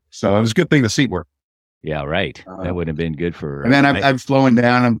underneath it. So it was a good thing the seat worked. Yeah, right. That would have been good for. And then I'm flowing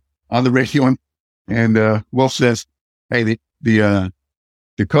down. I'm on the radio, and Wolf says, "Hey, the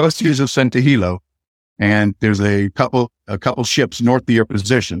coasters have sent to Hilo, and there's a couple ships north of your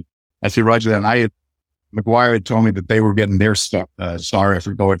position." I said, "Roger that." And McGuire had told me that they were getting their stuff. SAR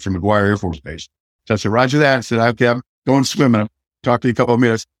effort going from McGuire Air Force Base. So I said, "Roger that." I said, "Okay, I'm going swimming." Talked to you a couple of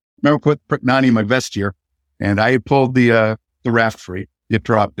minutes. Remember, put Prick 90 in my vest here, and I had pulled the raft free. It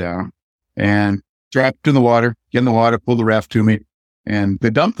dropped down and dropped in the water. Get in the water, pull the raft to me. And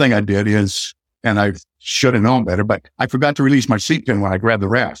the dumb thing I did is, and I should have known better, but I forgot to release my seat pin when I grabbed the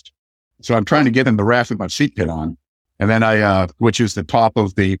raft. So I'm trying to get in the raft with my seat pin on, and then which is the top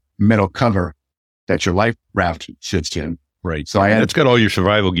of the metal cover that your life raft sits in. Right. So it's got all your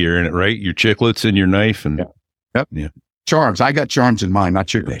survival gear in it, right? Your chiclets and your knife and Yep. Yeah. charms. I got charms in mine, not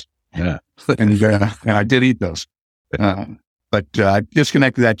chickens. Yeah. And I did eat those. But I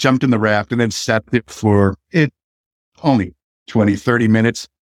disconnected that, jumped in the raft, and then sat there for only 20, 30 minutes.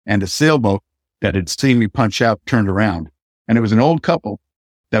 And a sailboat that had seen me punch out turned around. And it was an old couple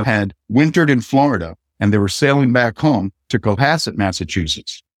that had wintered in Florida, and they were sailing back home to Cohasset,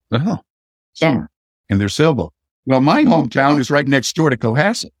 Massachusetts. Summer in their sailboat. Well, my hometown is right next door to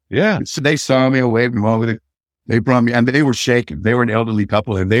Cohasset. Yeah. So they saw me, waved me over. They brought me, and they were shaking. They were an elderly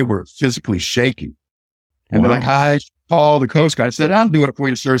couple, and they were physically shaking. And they're like, "Hi, call the Coast Guard." I said, "I'll do it for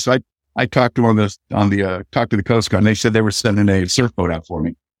you, sir." So I talked to talked to the Coast Guard, and they said they were sending a surf boat out for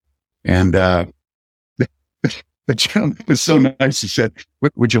me. And the gentleman was so nice. He said,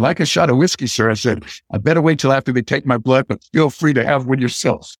 "Would you like a shot of whiskey, sir?" I said, "I better wait till after they take my blood, but feel free to have one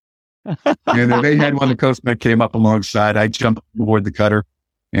yourself." And they had one. The Coast Guard came up alongside. I jumped aboard the cutter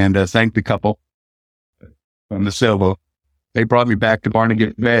and thanked the couple from the sailboat. They brought me back to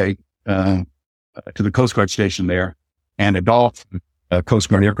Barnegat Bay, to the Coast Guard station there, and a Dolphin, Coast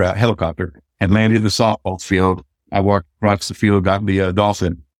Guard aircraft helicopter, and landed in the softball field. I walked across the field, got the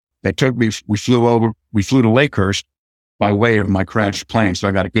Dolphin. They took me, we flew to Lakehurst by way of my crashed plane, so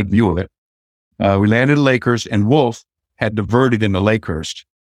I got a good view of it. We landed in Lakehurst, and Wolf had diverted into Lakehurst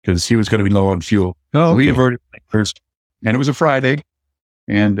because he was going to be low on fuel. So we diverted to Lakehurst, and it was a Friday,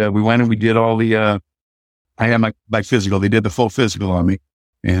 and we went and we did all the, I had my physical. They did the full physical on me,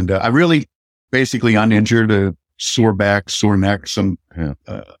 and I really basically uninjured, a sore back, sore neck, some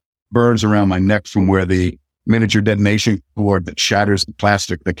burns around my neck from where the miniature detonation board that shatters the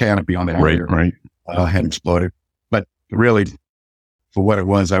plastic, the canopy on the right, had exploded. But really, for what it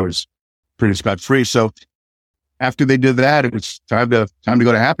was, I was pretty scot-free. So after they did that, it was time to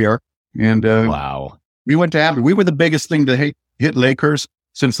go to happy hour. And wow, we went to happy. We were the biggest thing to hit Lakehurst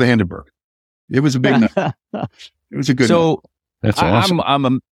since the Hindenburg. It was a big night. It was a good night. That's awesome.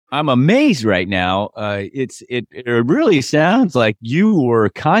 I'm amazed right now. It really sounds like you were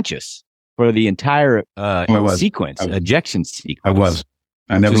conscious for the entire sequence, ejection sequence. I was.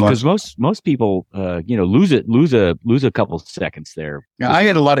 I never lost. Because most people, lose a couple seconds there. Yeah, I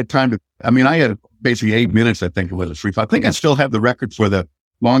had a lot of time I had basically 8 minutes. I think it was a free fall. I think I still have the record for the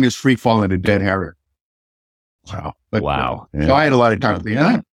longest free fall in a dead Harrier. Wow! Wow! So I had a lot of time.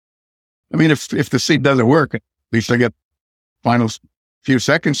 I mean, if the seat doesn't work, at least I get final few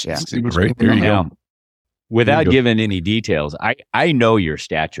seconds. Yeah. Right, there you go. Without giving any details, I know your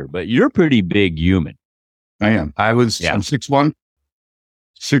stature, but you're a pretty big human. I am. I'm 6'1",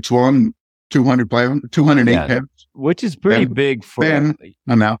 208 pounds. Which is pretty big for... I'm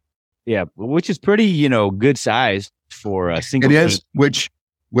now. Yeah, which is pretty, good size for a single... It is, which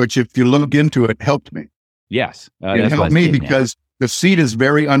if you look into it, helped me. Yes. It helped me because the seat is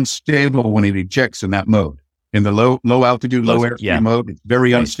very unstable when it ejects in that mode. In the low altitude, low airspeed mode, it's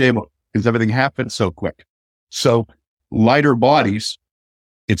very unstable because everything happens so quick. So lighter bodies,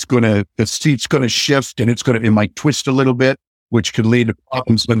 the seat's going to shift and it might twist a little bit, which could lead to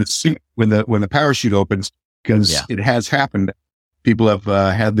problems when the parachute opens, because it has happened. People have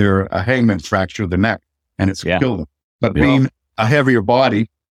had their hangman fracture the neck and it's killed them. But being a heavier body,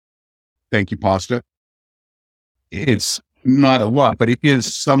 thank you, Pasta, it's not a lot, but it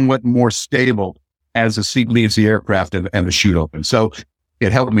is somewhat more stable as the seat leaves the aircraft and the chute opens. So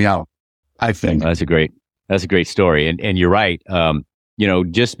it helped me out, I think. That's a great story. And you're right.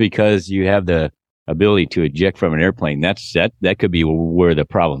 Just because you have the ability to eject from an airplane, that could be where the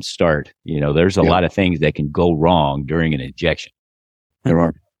problems start. There's a lot of things that can go wrong during an ejection. There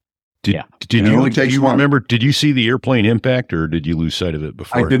are. Did you remember, did you see the airplane impact or did you lose sight of it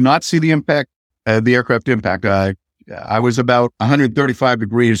before? I did not see the impact, the aircraft impact. I was about 135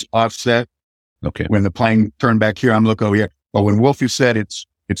 degrees offset. Okay. When the plane turned back here, I'm looking over here. But when Wolfie said it's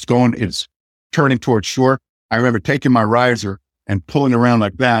turning towards shore, I remember taking my riser and pulling around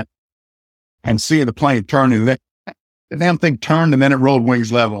like that and seeing the plane turn. And the damn thing turned and then it rolled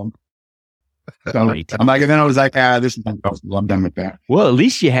wings level. So I'm like, and then I was like, this is uncomfortable. I'm done with that. Well, at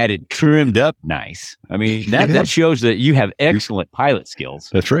least you had it trimmed up nice. I mean, that shows that you have excellent pilot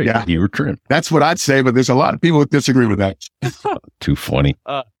skills. That's right. Yeah. You were trimmed. That's what I'd say, but there's a lot of people who disagree with that. Too funny.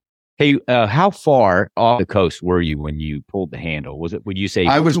 Hey, how far off the coast were you when you pulled the handle? Would you say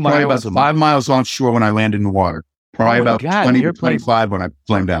I was probably about 5 miles offshore when I landed in the water. Probably about 20 to 25 when I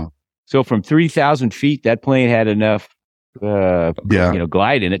flamed down. So from 3,000 feet, that plane had enough,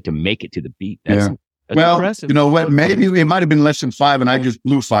 glide in it to make it to the beat. That's impressive. You know what? Maybe it might have been less than 5 and I just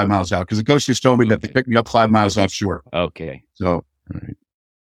blew 5 miles out because the ghost just told me that they picked me up 5 miles offshore. Okay. So. Right.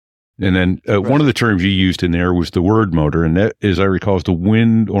 And then one of the terms you used in there was the word motor, and that, as I recall, is the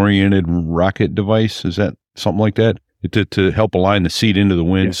wind-oriented rocket device. Is that something like that? to help align the seat into the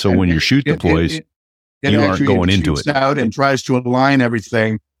wind. So when your chute deploys, you aren't going into it. Out and tries to align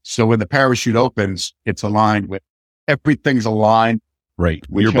everything. So when the parachute opens, it's aligned with everything's aligned. Right.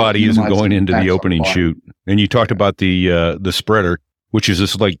 Your body isn't going into the opening chute. And you talked about the spreader, which is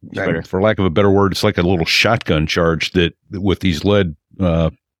this like, for lack of a better word, it's like a little shotgun charge that with these lead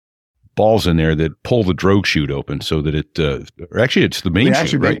balls in there that pull the drogue chute open so that it, actually it's the main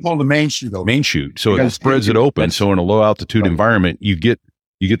chute, right? They pull the main chute open. Main chute. So it spreads it open. So in a low altitude environment, you get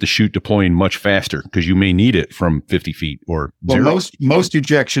the chute deploying much faster because you may need it from 50 feet or zero. Most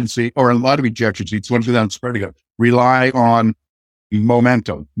ejection seats, or a lot of ejection seats, once without spreading up, rely on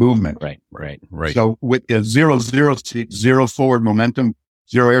momentum, movement. Right. So with a zero seat, zero forward momentum,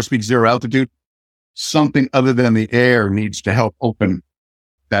 zero airspeed, zero altitude, something other than the air needs to help open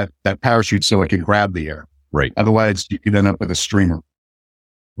that parachute so it can grab the air. Right. Otherwise, you could end up with a streamer.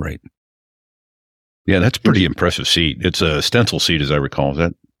 Right. Yeah, that's a pretty impressive seat. It's a stencil seat, as I recall. Is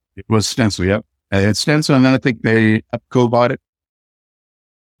that? It was stencil, yep. It's stencil, and then I think they bought it.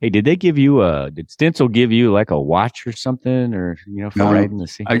 Hey, did Stencil give you like a watch or something, or for riding the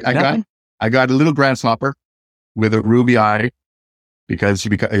seat? I got a little grasshopper with a ruby eye because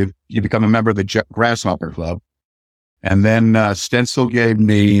you become a member of the Grasshopper Club, and then Stencil gave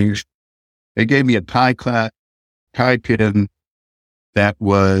me a tie pin that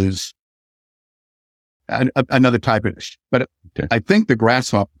was another tie pin, but okay. I think the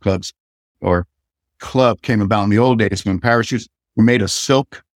Grasshopper Club came about in the old days when parachutes were made of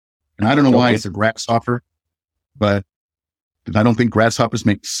silk. And I don't know why it's a grasshopper, but I don't think grasshoppers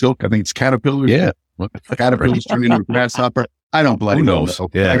make silk. I think it's caterpillars. Yeah. Caterpillars turn into a grasshopper. I don't bloody know.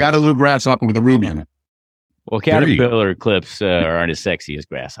 Yeah. I got a little grasshopper with a ruby in it. Well, caterpillar clips aren't as sexy as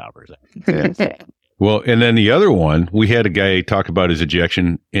grasshoppers. Well, and then the other one, we had a guy talk about his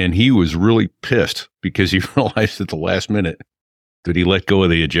ejection, and he was really pissed because he realized at the last minute that he let go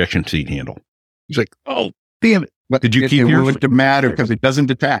of the ejection seat handle. He's like, "Oh, damn it. But did you keep yours? It wouldn't matter because it doesn't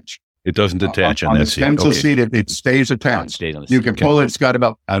detach. It doesn't detach on that the seat. stencil seat. It stays attached. You can pull it. It's got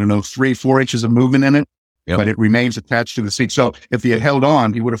about, 3-4 inches of movement in it, but it remains attached to the seat. So if he had held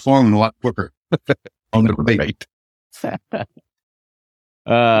on, he would have fallen a lot quicker on the right.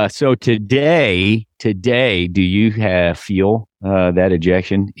 So today, do you feel that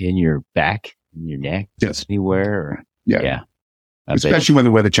ejection in your back, in your neck, yes, anywhere? Or? Yeah. Especially when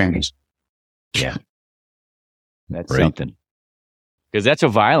the weather changes. Yeah, that's something. Because that's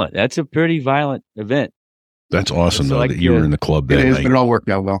a pretty violent event. That's awesome, though, that you were in the club that night. But it all worked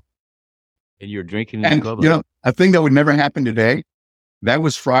out well. And you were drinking in the club? And, a thing that would never happen today, that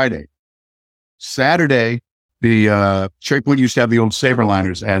was Friday. Saturday, the Cherry Point used to have the old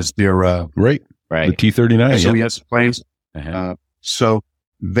Saberliners as their... Right. The T-39. SOES planes. So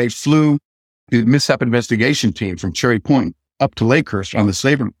they flew the mishap investigation team from Cherry Point up to Lakehurst on the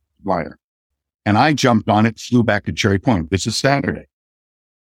Saberliner. And I jumped on it, flew back to Cherry Point. This is Saturday.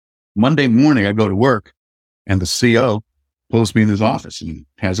 Monday morning, I go to work, and the CO pulls me in his office and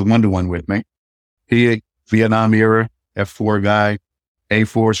has a one-to-one with me. He, Vietnam era, F4 guy,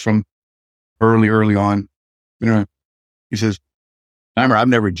 A4s from early on. He says, I've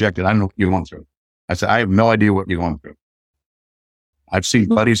never ejected. I don't know what you're going through. I said, I have no idea what you're going through. I've seen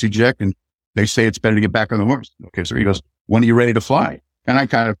buddies eject, and they say it's better to get back on the horse. Okay, so he goes, when are you ready to fly? And I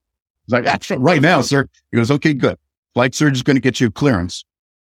kind of was like, that's right now, sir. He goes, okay, good. Flight surgeon is going to get you clearance.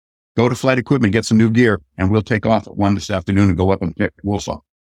 Go to flight equipment, get some new gear, and we'll take off at 1 this afternoon and go up and pick Wolf up.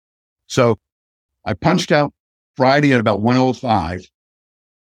 So I punched out Friday at about 1:05.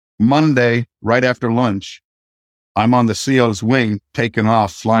 Monday, right after lunch, I'm on the CO's wing, taking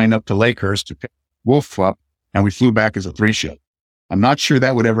off, flying up to Lakehurst to pick Wolf up, and we flew back as a 3-ship. I'm not sure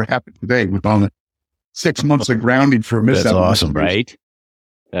that would ever happen today with all the 6 months of grounding for a mishap. That's awesome, right?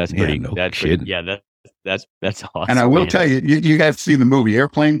 That's pretty. No that's kidding. That's awesome. And I will tell you, you guys see the movie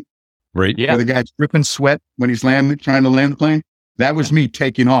Airplane, right? Yeah, where the guy's dripping sweat when he's trying to land the plane. That was me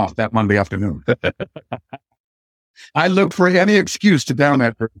taking off that Monday afternoon. I looked for any excuse to down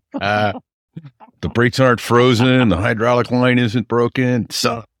that person. The brakes aren't frozen. The hydraulic line isn't broken.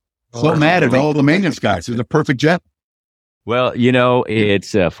 So mad at all the maintenance guys. It's a perfect jet. Well,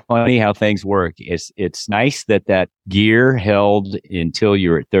 it's funny how things work. It's nice that gear held until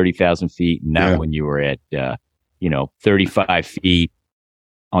you were at 30,000 feet, not when you were at 35 feet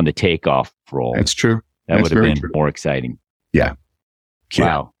on the takeoff roll. That's true. That would have been more exciting. Yeah.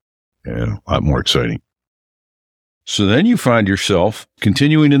 Wow. Yeah, a lot more exciting. So then you find yourself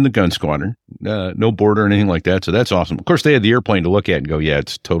continuing in the gun squadron, no border or anything like that. So that's awesome. Of course, they had the airplane to look at and go, yeah,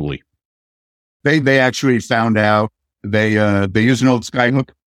 it's totally. They actually found out they used an old skyhook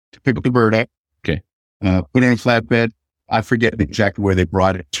to pick up the bird up. Okay. put in a flatbed. I forget exactly where they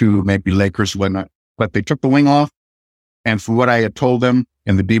brought it to, maybe Lakers, whatnot. But they took the wing off. And for what I had told them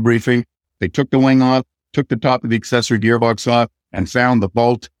in the debriefing, they took the wing off, took the top of the accessory gearbox off, and found the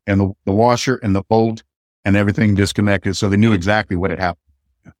bolt and the washer and the bolt and everything disconnected. So they knew exactly what had happened.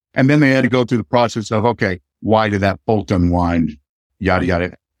 And then they had to go through the process of, okay, why did that bolt unwind? Yada,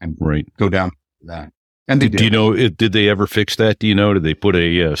 yada. And go down that. And they did. Do you know, did they ever fix that? Do you know, did they put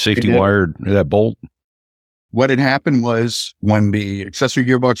a safety wire in that bolt? What had happened was when the accessory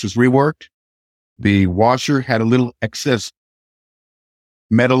gearbox was reworked, the washer had a little excess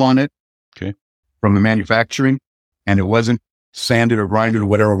metal on it from the manufacturing, and it wasn't sanded or grinded or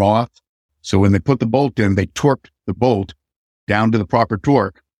whatever off. So when they put the bolt in, they torqued the bolt down to the proper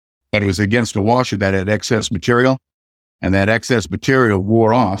torque, but it was against a washer that had excess material, and that excess material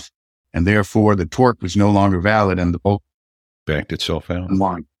wore off, and therefore the torque was no longer valid, and the bolt backed itself out.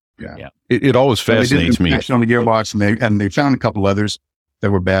 Yeah. It always fascinates me. On the gearbox, and they found a couple others that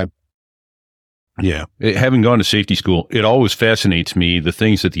were bad. Yeah. Having gone to safety school, it always fascinates me, the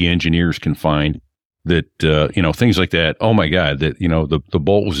things that the engineers can find that, things like that. Oh my God, that, the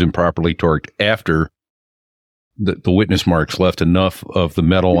bolt was improperly torqued after the witness marks left enough of the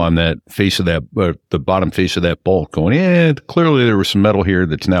metal on that face of that, the bottom face of that bolt going, clearly there was some metal here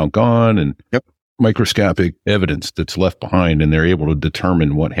that's now gone, and microscopic evidence that's left behind, and they're able to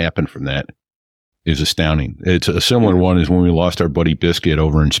determine what happened from that is astounding. It's a similar one as when we lost our buddy Biscuit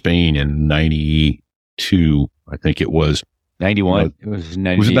over in Spain in 92, I think it was. 91. It was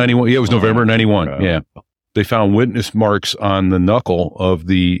 90. Was it 91? Yeah, it was November 91. Yeah. They found witness marks on the knuckle of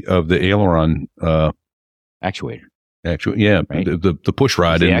the aileron actuator. Yeah, right? the push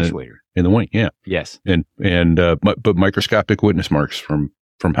rod in the actuator in the wing. Yeah. Yes. But microscopic witness marks from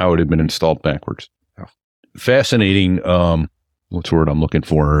how it had been installed backwards. Oh. Fascinating. What's the word I'm looking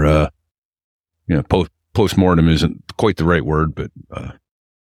for? Post-mortem isn't quite the right word, but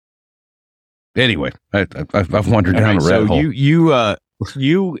anyway, I've wandered down a rabbit hole.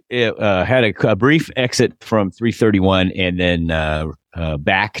 You had a brief exit from 331 and then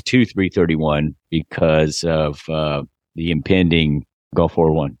back to 331 because of the impending Gulf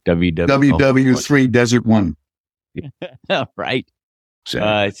War I, WW3 Desert One. Right.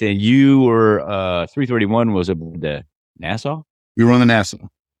 So you were 331 was aboard the Nassau? We were on the Nassau,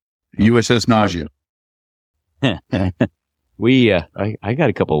 USS Nausea. I got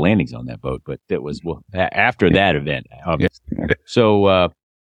a couple of landings on that boat, but that was after that event, obviously. So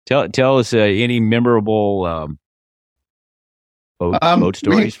tell us any memorable boat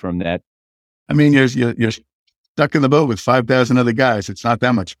stories from that. I mean, you're stuck in the boat with 5,000 other guys. It's not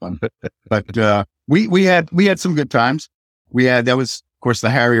that much fun, but we had some good times. That was, of course,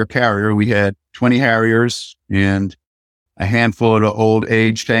 the Harrier carrier. We had 20 Harriers and a handful of old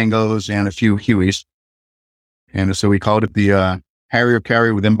age Tangos and a few Hueys. And so we called it the Harrier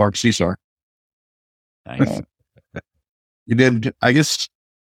carrier with embarked Caesar. Nice. We did a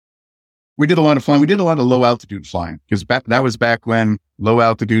lot of flying. We did a lot of low altitude flying because that was back when low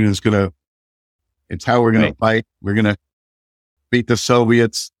altitude is it's how we're going to fight. We're going to beat the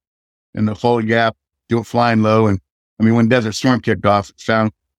Soviets in the Foley Gap, do it flying low. And I mean, when Desert Storm kicked off,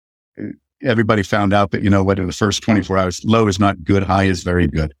 everybody found out that, in the first 24 hours, low is not good, high is very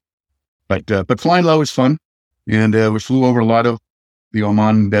good. But flying low is fun. And we flew over a lot of the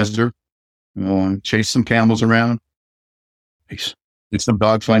Oman Desert, chased some camels around. Nice. Did some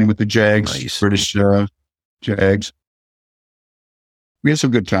dogfighting with the Jags, nice. British Jags. We had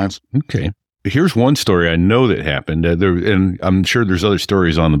some good times. Okay. Here's one story I know that happened, and I'm sure there's other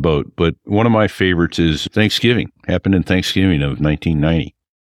stories on the boat, but one of my favorites is Thanksgiving. Happened in Thanksgiving of 1990.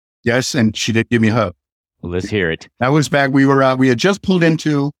 Yes, and she did give me a hug. Well, let's hear it. That was back. We had just pulled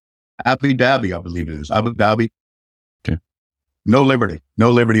into Abu Dhabi, I believe it is. Abu Dhabi. Okay. No liberty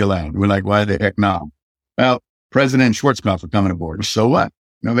allowed. We're like, why the heck not? Well, President Schwarzkopf are coming aboard. So what?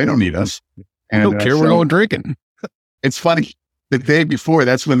 No, they don't need us. And, don't care. We're going drinking. It's funny. The day before,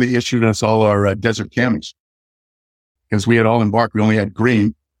 that's when they issued us all our desert camis. Because we had all embarked. We only had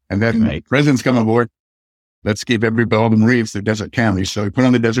green. And then the president's coming aboard. Let's give all the Marines their desert camis. So we put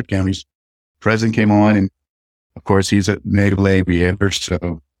on the desert camis. President came on, and of course, he's a naval aviator.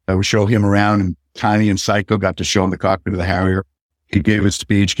 So I would show him around, and Tiny and Psycho got to show him the cockpit of the Harrier. He gave a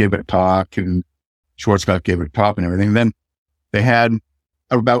speech, gave a talk, and Schwarzkopf gave a talk and everything. And then they had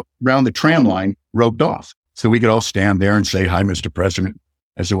about around the tram line roped off. So we could all stand there and say, hi, Mr. President,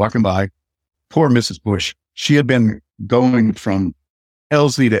 as they're walking by. Poor Mrs. Bush. She had been going from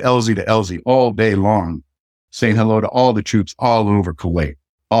LZ to LZ to LZ all day long, saying hello to all the troops all over Kuwait,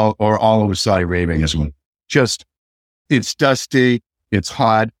 all over Saudi Arabia as well. Just, it's dusty. It's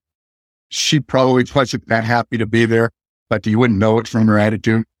hot. she probably wasn't that happy to be there, but you wouldn't know it from her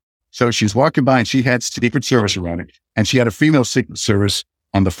attitude. So she's walking by and she had Secret Service around it. And she had a female Secret Service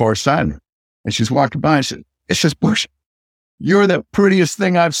on the far side of her. And she's walking by and she said, "It's just Bush. You're the prettiest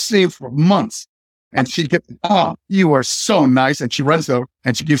thing I've seen for months." And she gets, "Oh, you are so nice." And she runs over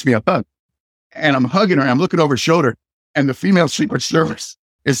and she gives me a hug. And I'm hugging her and I'm looking over her shoulder. And the female Secret Service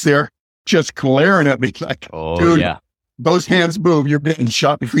is there just glaring at me like, Oh, "Dude, yeah. those hands move. You're getting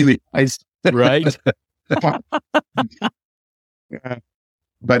shot between the eyes." Right? Yeah.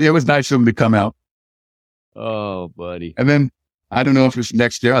 But it was nice of him to come out. Oh, buddy. And then, I don't know if it was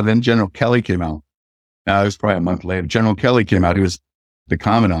next year, then General Kelly came out. It was probably a month later. General Kelly came out. He was the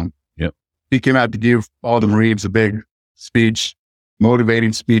commandant. Yep. He came out to give all the Marines a big speech,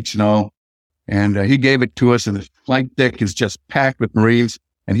 motivating speech and all. And he gave it to us, and the flight deck is just packed with Marines.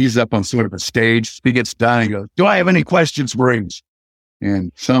 And he's up on sort of a stage. He gets done and he goes, "Do I have any questions, Marines?"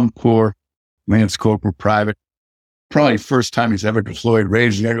 And some poor Lance Corporal private, probably first time he's ever deployed,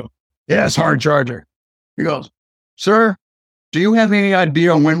 raises and I go, "Yes, hard charger." He goes, "Sir, do you have any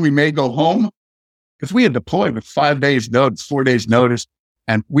idea on when we may go home?" Because we had deployed with 5 days notice, 4 days notice,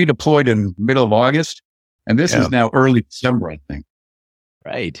 and we deployed in the middle of August. And this is now early December, I think.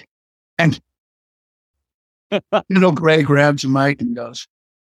 Right. And Gray grabs a mic and goes,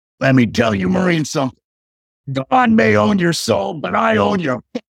 "Let me tell you, Marine, something. God may own your soul, but I own you.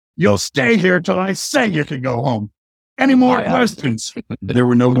 You'll stay here till I say you can go home. Any more questions?" There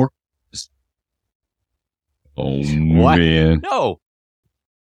were no more. Oh, What? man. No.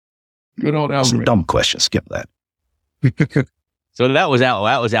 Good old That's a Algorithm. dumb question. Skip that. So that was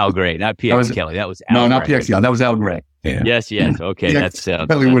Al Gray, not PX Kelly. That was Al No, not Gray. PX. That was Al Gray. Yeah. Yes. Okay. PX That's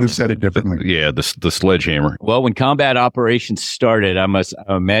Kelly would have said it differently. Yeah, the sledgehammer. well. When combat operations started, I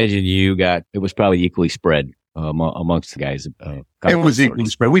imagine it was probably equally spread amongst the guys. It was equally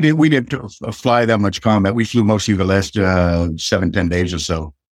spread. We didn't fly that much combat. We flew mostly the last 7-10 days or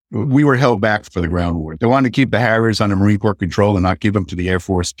so. We were held back for the ground war. They wanted to keep the Harriers under Marine Corps control and not give them to the Air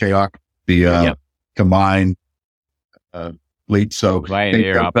Force CAOC, the combined fleet. So Combined they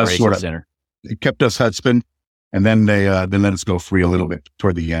Air kept us Operations Center. They kept us husband, and then they let us go free a little bit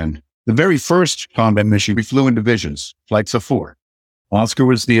toward the end. The very first combat mission, we flew in divisions, flights of 4. Oscar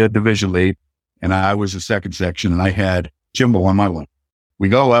was the division lead, and I was the second section, and I had Jimbo on my one. We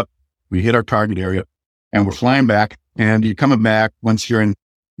go up, we hit our target area, and we're flying back, and you're coming back once you're in,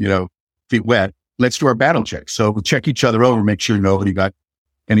 feet wet. Let's do our battle check. So we'll check each other over, make sure nobody got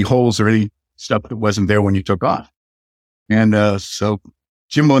any holes or any stuff that wasn't there when you took off. And so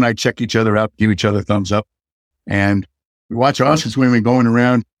Jimbo and I check each other out, give each other thumbs up, and we watch Oscar's when we're going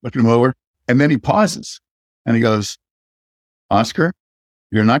around, looking him over, and then he pauses, and he goes, "Oscar,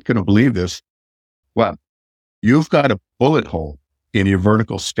 you're not going to believe this. Well, you've got a bullet hole in your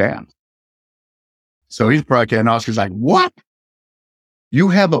vertical stab." So he's broadcasting, and Oscar's like, "What? You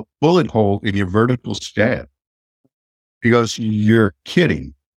have a bullet hole in your vertical stab?" He goes, "You're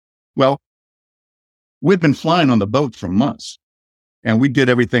kidding." Well, we'd been flying on the boat for months, and we did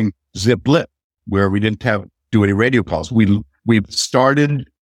everything zip lip, where we didn't do any radio calls. We started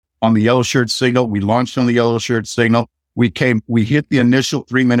on the yellow shirt signal. We launched on the yellow shirt signal. We hit the initial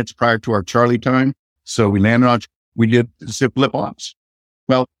 3 minutes prior to our Charlie time. So we landed on, we did zip lip ops.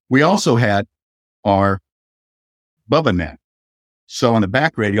 Well, we also had our Bubba net. So on the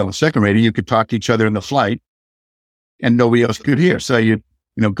back radio, on the second radio, you could talk to each other in the flight and nobody else could hear. So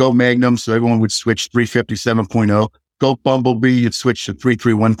go Magnum. So everyone would switch 357.0, go Bumblebee. You'd switch to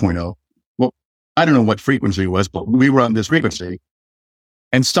 331.0. Well, I don't know what frequency it was, but we were on this frequency,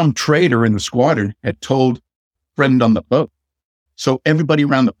 and some trader in the squadron had told friend on the boat. So everybody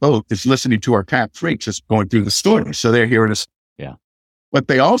around the boat is listening to our Cap Freaks just going through the story. So they're hearing us. Yeah. What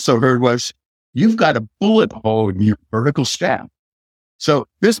they also heard was, "You've got a bullet hole in your vertical stab." So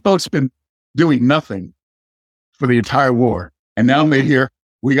this boat's been doing nothing for the entire war. And now they hear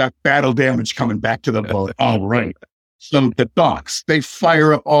we got battle damage coming back to the boat. All right. So the docks, they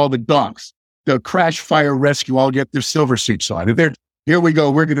fire up all the docks. The crash, fire, rescue all get their silver suits on. And here we go.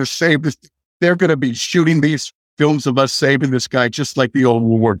 We're going to save this. They're going to be shooting these films of us saving this guy, just like the old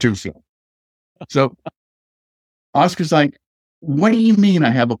World War II film. So Oscar's like, "What do you mean I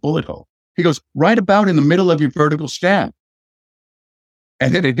have a bullet hole?" He goes, "Right about in the middle of your vertical stab."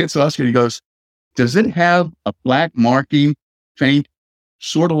 And then it hits Oscar and he goes, "Does it have a black marking paint,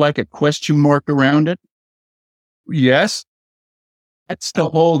 sort of like a question mark around it?" "Yes." "That's the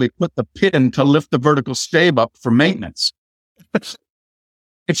hole they put the pin to lift the vertical stab up for maintenance."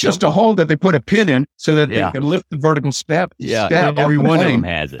 It's just a hole that they put a pin in so that they can lift the vertical stab. Yeah, stab every off the one of plane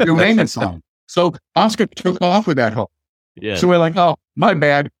them has it. through maintenance on. So Oscar took off with that hole. Yeah. So we're like, "Oh, my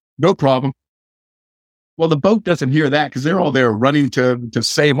bad. no problem. Well, the boat doesn't hear that because they're all there running to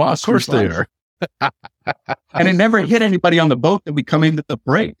save us. Of course they are. And it never hit anybody on the boat that we come into the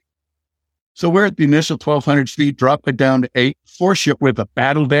break. So we're at the initial 1,200 feet, drop it down to 8, foreship with a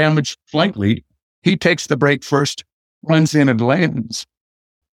battle damaged flight lead. He takes the break first, runs in and lands.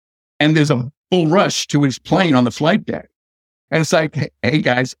 And there's a full rush to his plane on the flight deck. And it's like, hey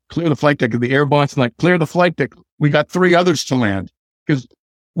guys, clear the flight deck. And the air boss like, clear the flight deck. We got 3 others to land because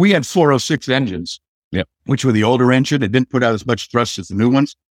we had 406 engines, which were the older engine. It didn't put out as much thrust as the new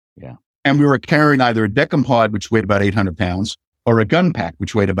ones. Yeah. And we were carrying either a deckham pod, which weighed about 800 pounds, or a gun pack,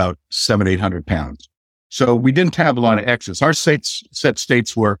 which weighed about 700-800 pounds. So we didn't have a lot of excess. Our set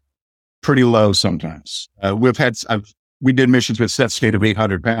states were pretty low sometimes. We did missions with set state of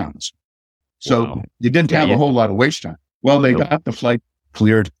 800 pounds. So you didn't have a whole lot of waste time. Well, they got the flight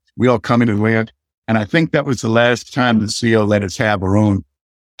cleared. We all come into land. And I think that was the last time the CO let us have our own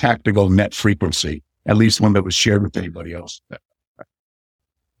tactical net frequency, at least one that was shared with anybody else.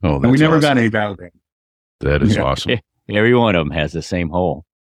 Oh, and we never got any validation. That is awesome. Every one of them has the same hole.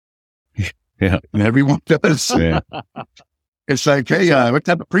 Yeah. And everyone does. Yeah. It's like, hey, what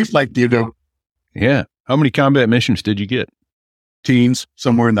type of pre-flight do you do? Yeah. How many combat missions did you get? Teens,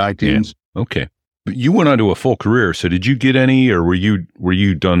 somewhere in the high teens. Yeah. Okay. But you went on to a full career. So did you get any, or were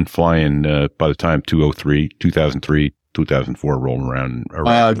you done flying by the time 2003, 2004 rolling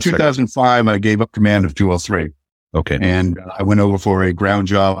around? 2005, I gave up command of 203. Okay. And I went over for a ground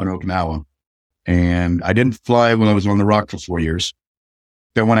job on Okinawa. And I didn't fly when I was on the Rock for 4 years.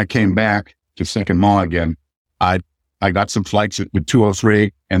 Then when I came back to Second Maw again, I got some flights with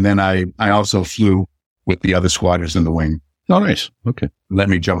 203. And then I also flew with the other squadrons in the wing. Oh, nice. Okay. Let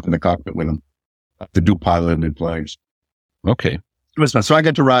me jump in the cockpit with them to do piloted planes. Okay. It was fun. So I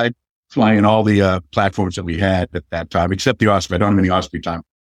got to ride, flying all the platforms that we had at that time, except the Osprey. I don't have any Osprey time.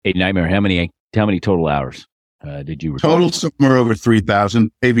 Hey, Nightmare, how many total hours did you record? Total somewhere over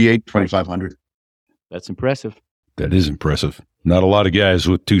 3,000, Aviate 2,500. That's impressive. That is impressive. Not a lot of guys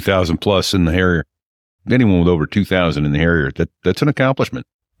with 2,000 plus in the Harrier. Anyone with over 2,000 in the Harrier, that's an accomplishment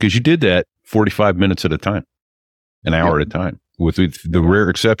because you did that 45 minutes at a time, an hour at a time, with the rare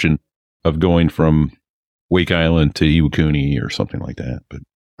exception of going from Wake Island to Iwakuni or something like that. But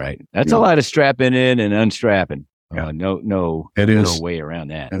right, that's a lot of strapping in and unstrapping. Yeah. No way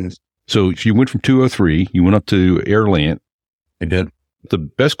around that. It is. So if you went from 203, you went up to Airland. I did. The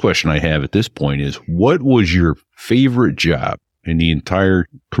best question I have at this point is, what was your favorite job in the entire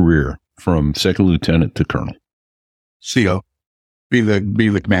career from second lieutenant to colonel? CO. Be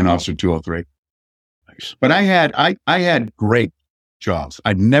the command officer 203. Nice. But I had great jobs.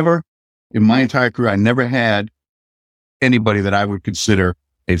 In my entire career, I never had anybody that I would consider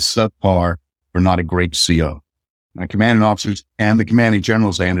a subpar or not a great CO. My commanding officers and the commanding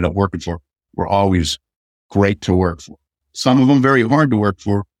generals I ended up working for were always great to work for. Some of them very hard to work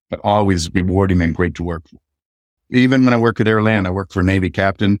for, but always rewarding and great to work for. Even when I worked at Airland, I worked for a Navy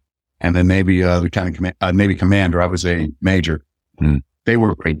captain and the Navy Navy commander. I was a major. They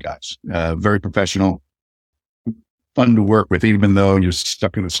were great guys, very professional, fun to work with, even though you're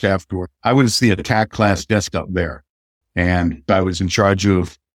stuck in the staff door. I was the attack class desk up there, and I was in charge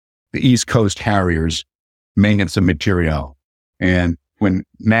of the East Coast Harriers, maintenance and material. And when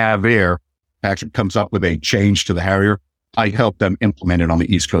Nav Air actually comes up with a change to the Harrier, I helped them implement it on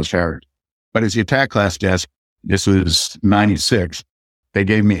the East Coast Harriers. But as the attack class desk, this was 96, they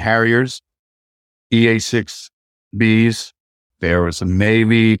gave me Harriers, EA-6Bs. There was some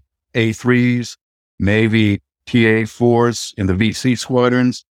Navy A3s, Navy TA-4s in the VC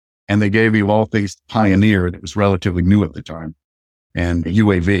squadrons, and they gave me all things Pioneer that was relatively new at the time, and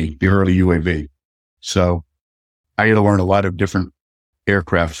UAV, the early UAV. So I had to learn a lot of different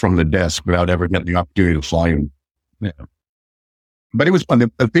aircraft from the desk without ever getting the opportunity to fly them. Yeah. But it was fun.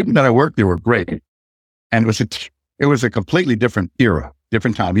 The people that I worked there were great. And it was a completely different era,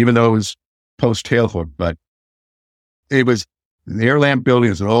 different time, even though it was post-tailhook. But it was, the Airland building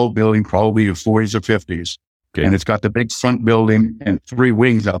is an old building, probably of 40s or 50s. Okay. And it's got the big front building and 3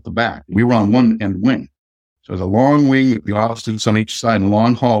 wings out the back. We were on one end wing. So it's a long wing with the offices on each side, and a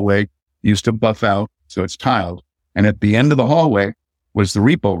long hallway used to buff out. So it's tiled. And at the end of the hallway was the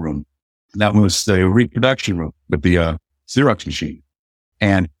repo room. That was the reproduction room with the Xerox machine.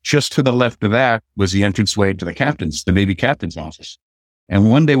 And just to the left of that was the entranceway to the Navy captain's office.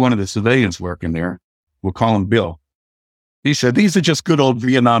 And one day, one of the civilians working there, we'll call him Bill. He said, these are just good old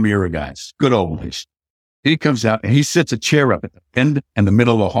Vietnam era guys, good old boys. He comes out and he sits a chair up at the end and the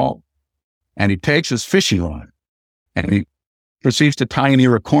middle of the hall. And he takes his fishing rod and he proceeds to tie an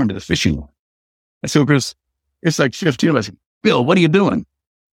ear of corn to the fishing rod. And so it's like 15 of us, Bill, what are you doing?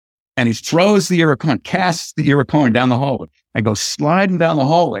 And he throws the Iroquois, casts the Iroquois down the hallway. I go sliding down the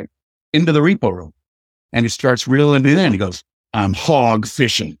hallway into the repo room. And he starts reeling it in. He goes, I'm hog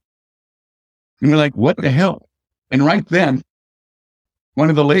fishing. And we're like, what the hell? And right then, one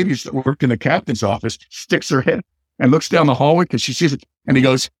of the ladies that worked in the captain's office sticks her head and looks down the hallway because she sees it. And he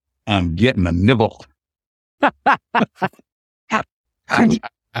goes, I'm getting a nibble. I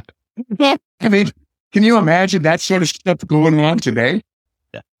mean, can you imagine that sort of stuff going on today?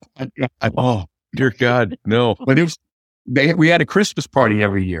 Yeah. Oh, dear God, no. But we had a Christmas party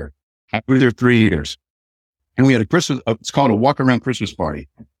every year. I was there 3 years. And we had it's called a walk around Christmas party.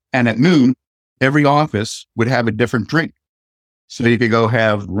 And at noon, every office would have a different drink. So you could go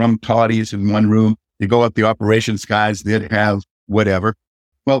have rum toddies in one room. You go up the operations guys, they'd have whatever.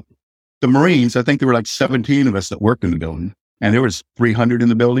 Well, the Marines, I think there were like 17 of us that worked in the building, and there was 300 in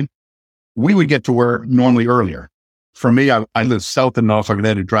the building. We would get to work normally earlier. For me, I lived south of Norfolk and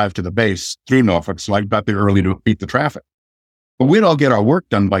then to drive to the base through Norfolk, so I got there early to beat the traffic. But we'd all get our work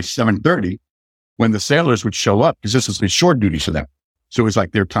done by 7:30 when the sailors would show up, because this was a short duty for them. So it was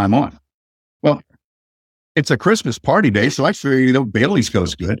like their time off. Well, it's a Christmas party day, so I figured, Bailey's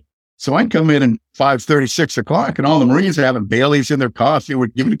goes good. So I come in at 5:30, 6 o'clock, and all the Marines are having Bailey's in their coffee. We're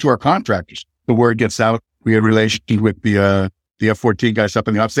giving it to our contractors. The word gets out. We had relations with the F-14 guys up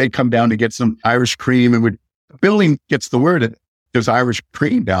in the office. They'd come down to get some Irish cream, and the building gets the word that there's Irish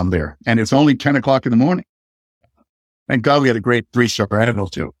cream down there, and it's only 10 o'clock in the morning. Thank God we had a great 3-star admiral,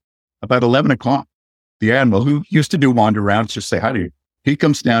 too. About 11 o'clock, the admiral, who used to do wander around, just say hi to you, he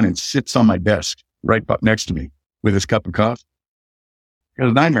comes down and sits on my desk right up next to me with his cup of coffee. Here's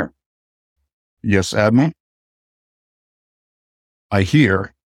a nightmare. Yes, Admiral. I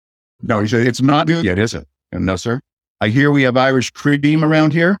hear. No, he said, it's not new yet, is it? And no, sir. I hear we have Irish cream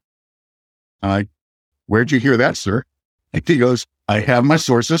around here. Where'd you hear that, sir? And he goes, I have my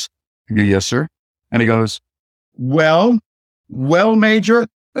sources. I go, yes, sir. And he goes, well, Major.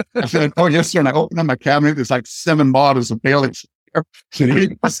 I said, oh, yes, sir. And I opened up my cabinet. There's like 7 bottles of Bailey's.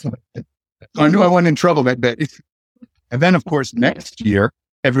 So I knew I wasn't in trouble that day. And then, of course, next year,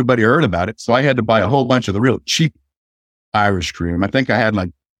 everybody heard about it. So I had to buy a whole bunch of the real cheap Irish cream. I think I had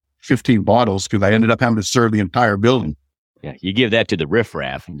like 15 bottles because I ended up having to serve the entire building. Yeah, you give that to the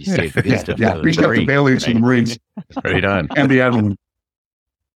riffraff and you save the good stuff. Yeah, we got the Bailey's and the Marines. Right on. And the Admiral.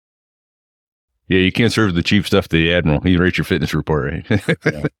 Yeah, you can't serve the cheap stuff to the Admiral. He rates your fitness report, right?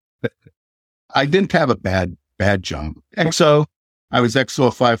 Yeah. I didn't have a bad job. XO, I was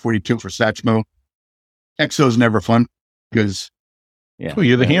XO 542 for Satchmo. XO's never fun because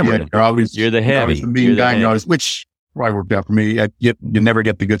you're the hammer. You're the heavy. The mean guy, which probably worked out for me. You never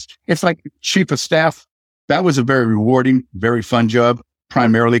get the goods. It's like chief of staff. That was a very rewarding, very fun job,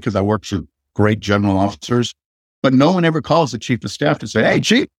 primarily because I worked for great general officers. But no one ever calls the chief of staff to say, hey,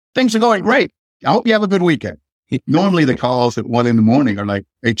 chief, things are going great. I hope you have a good weekend. Normally the calls at 1 a.m. are like,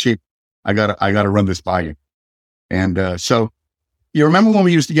 hey, chief, I gotta run this by you. And so you remember when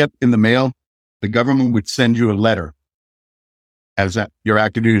we used to get in the mail, the government would send you a letter as your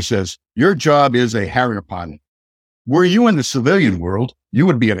active duty says, your job is a Harrier pilot. Were you in the civilian world, you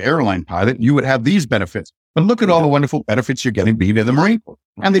would be an airline pilot. You would have these benefits. But look at all the wonderful benefits you're getting being in the Marine Corps.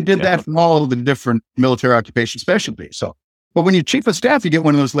 And they did that from all of the different military occupation specialties. So, but when you're chief of staff, you get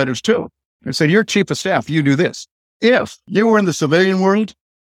one of those letters too. They say, you're chief of staff, you do this. If you were in the civilian world,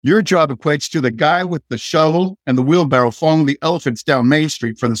 your job equates to the guy with the shovel and the wheelbarrow following the elephants down Main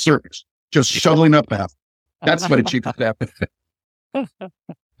Street for the circus, just shoveling up after. That's what a chief of staff is. A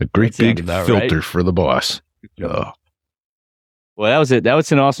great big filter for the boss. Oh. Well, that was it. That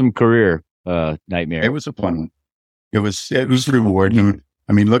was an awesome career, Nightmare. It was a fun one. It was rewarding.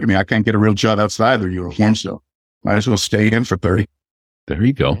 I mean, look at me. I can't get a real job outside of the uniform, so might as well stay in for 30. There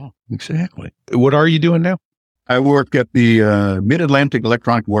you go. Yeah. Exactly. What are you doing now? I work at the Mid-Atlantic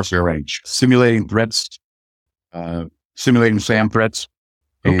Electronic Warfare Range, simulating threats, simulating SAM threats,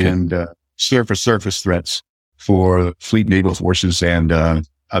 and surface threats for fleet naval forces and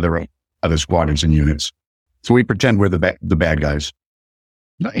other squadrons and units. So we pretend we're the bad guys.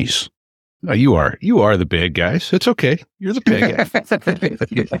 Nice. No, you are the bad guys. It's okay. You're the bad guy.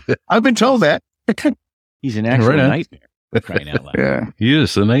 I've been told that. He's an actual nightmare. Crying out loud. Yeah. He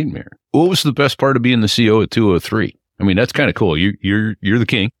is a nightmare. What was the best part of being the CO at 203? I mean, that's kind of cool. You're the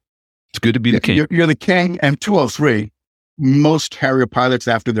king. It's good to be the king. You're the king. And 203, most Harrier pilots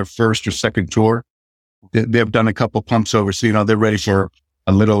after their first or second tour, they've done a couple pumps over, so they're ready for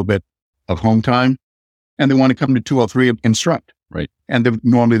a little bit of home time, and they want to come to 203 and instruct. Right. And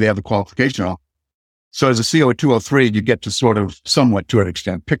normally they have the qualification off. So as a CO at 203, you get to sort of somewhat to an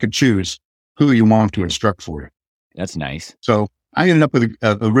extent pick and choose who you want to instruct for you. That's nice. So I ended up with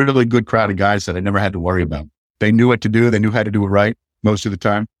a really good crowd of guys that I never had to worry about. They knew what to do. They knew how to do it right most of the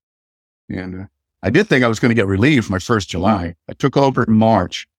time. And I did think I was going to get relieved my first July. I took over in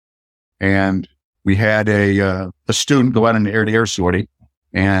March, and we had a student go out on an air-to-air sortie,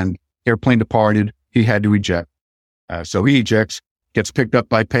 and airplane departed. He had to eject. So he ejects, gets picked up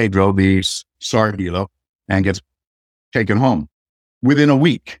by Pedro, the Sargilo, and gets taken home. Within a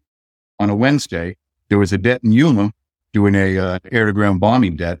week, on a Wednesday, there was a det in Yuma doing a air-to-ground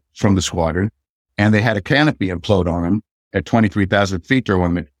bombing det from the squadron, and they had a canopy implode on them at 23,000 feet or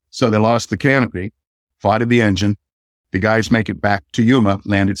 1 minute. So they lost the canopy, fired the engine. The guys make it back to Yuma,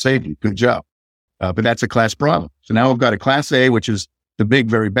 landed safely. Good job. But that's a class problem. So now we've got a class A, which is the big,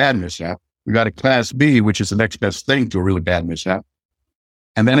 very bad mishap. We got a class B, which is the next best thing to a really bad mishap.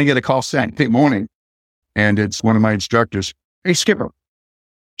 And then I get a call Saturday morning, and it's one of my instructors. Hey, Skipper,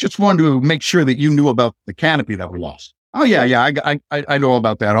 just wanted to make sure that you knew about the canopy that we lost. Oh, yeah, I know all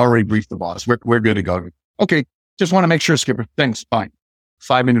about that. I already briefed the boss. We're good to go. Okay, just want to make sure, Skipper. Thanks, fine.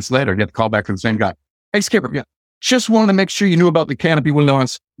 5 minutes later, I get the call back from the same guy. Hey, Skipper, yeah, just wanted to make sure you knew about the canopy we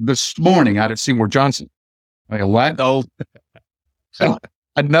lost this morning out at Seymour Johnson. I go, what? Oh, so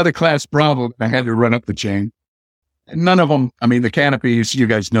another class problem. I had to run up the chain. And none of them, I mean, the canopies, you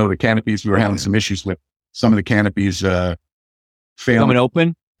guys know the canopies, we were having some issues with. Some of the canopies failed. Coming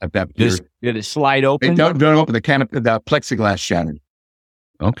open? At that period. Did it slide open? They don't open. The canopy, the plexiglass shattered.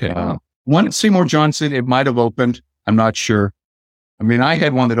 Okay. One at Seymour Johnson, it might have opened. I'm not sure. I mean, I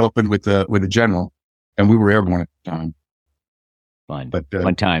had one that opened with the general, and we were airborne at the time.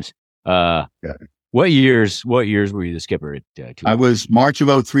 Fun times. Yeah. What years were you the skipper at? I was March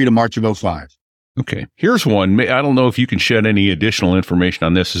of 03 to March of 05. Okay. Here's one. I don't know if you can shed any additional information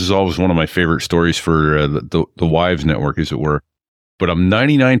on this. This is always one of my favorite stories for the Wives Network, as it were. But I'm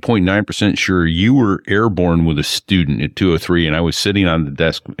 99.9% sure you were airborne with a student at 203, and I was sitting on the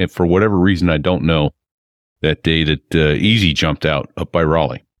desk, and for whatever reason, I don't know, that day that Easy jumped out up by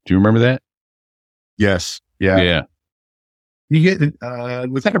Raleigh. Do you remember that? Yes. Yeah. Yeah. You get,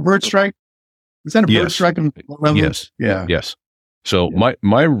 was that a bird strike? Was that a bird strike? Yes. Yeah. Yes. So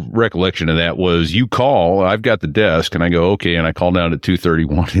my recollection of that was you call, I've got the desk, and I go, okay, and I call down at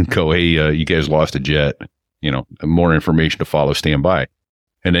 231 and go, hey, you guys lost a jet. You know, more information to follow, stand by.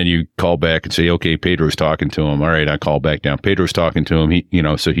 And then you call back and say, okay, Pedro's talking to him. All right, I call back down. Pedro's talking to him. He,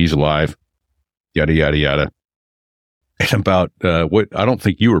 so he's alive, yada, yada, yada. And about, I don't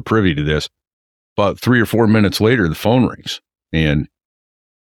think you were privy to this. About 3 or 4 minutes later, the phone rings, and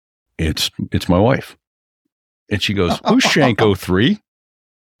it's my wife. And she goes, who's Shank 03?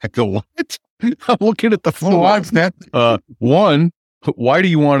 I go, what? I'm looking at the phone. One, why do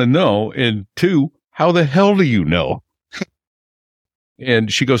you want to know? And two, how the hell do you know?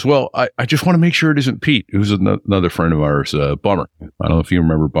 And she goes, well, I just want to make sure it isn't Pete, who's another friend of ours, Bummer. I don't know if you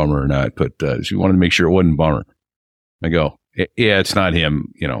remember Bummer or not, but she wanted to make sure it wasn't Bummer. I go, yeah, it's not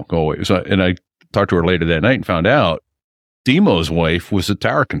him, go away. So, and I talked to her later that night and found out Demo's wife was a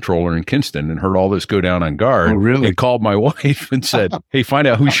tower controller in Kinston and heard all this go down on guard. Oh, really? And called my wife and said, hey, find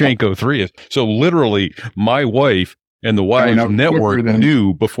out who Shank 03 is. So literally my wife and the Wives Network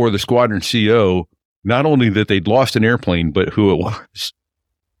knew before the squadron CO not only that they'd lost an airplane, but who it was.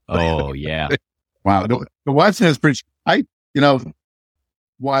 Oh, yeah. Wow. The Wives is pretty,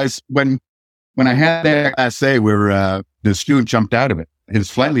 Wise, when I had that class A where the student jumped out of it,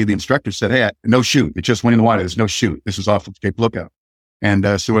 his flight lead, the instructor said, hey, no shoot. It just went in the water. There's no shoot. This is off of Cape Lookout.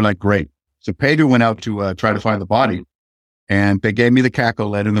 And so we're like, great. So Pedro went out to try to find the body, and they gave me the CACO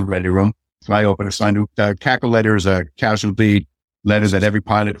letter in the ready room. So I opened it, signed it. CACO letter is a casualty letter that every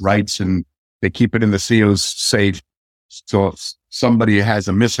pilot writes, and they keep it in the CO's safe. So if somebody has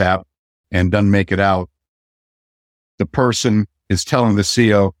a mishap and doesn't make it out, the person is telling the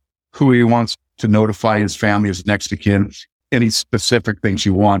CO who he wants to notify his family, his next of kin, any specific things he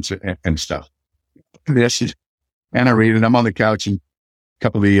wants and stuff. And I read it. I'm on the couch, and a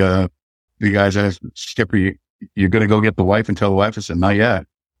couple of the guys asked, Skipper, you're going to go get the wife and tell the wife? I said, not yet.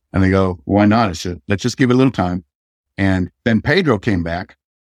 And they go, why not? I said, let's just give it a little time. And then Pedro came back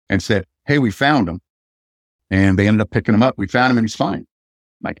and said, hey, we found him. And they ended up picking him up. We found him and he's fine.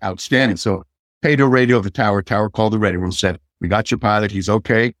 Like, outstanding. So Pedro radioed the tower. Tower called the ready room, said, we got your pilot. He's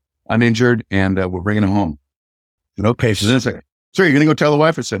okay, uninjured, and we're bringing him home. I said, okay. So then I said, sir, you're going to go tell the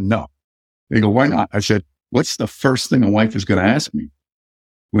wife? I said, no. They go, why not? I said, what's the first thing a wife is going to ask me?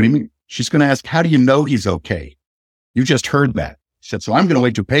 What do you mean? She's going to ask, how do you know he's okay? You just heard that. She said, so I'm going to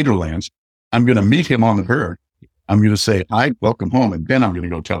wait till Pedro lands. I'm going to meet him on the bird. I'm going to say, hi, welcome home. And then I'm going to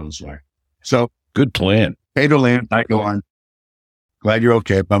go tell his wife. So good plan. Pedro lands. I go on. Glad you're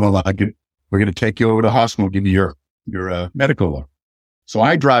okay. Blah, blah, blah. We're going to take you over to the hospital, give you your medical law. So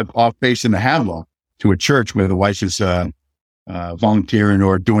I drive off base in the Havelock to a church where the wife is volunteering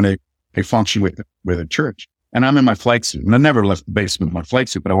or doing a function with a church. And I'm in my flight suit. And I never left the base with my flight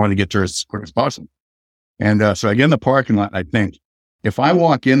suit, but I wanted to get to her as quick as possible. And so I get in the parking lot. I think, if I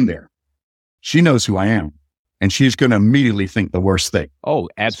walk in there, she knows who I am. And she's going to immediately think the worst thing. Oh,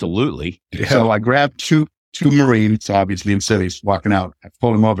 absolutely. So I grabbed two Marines, obviously, in cities, walking out. I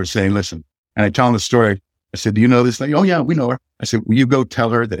pulled them over saying, listen, and I tell them the story. I said, do you know this lady? Oh, yeah, we know her. I said, will you go tell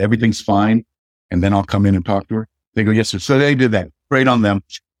her that everything's fine? And then I'll come in and talk to her. They go, yes, sir. So they did that. Great on them.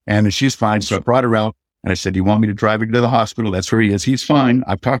 And she's fine. So I brought her out and I said, do you want me to drive her to the hospital? That's where he is. He's fine.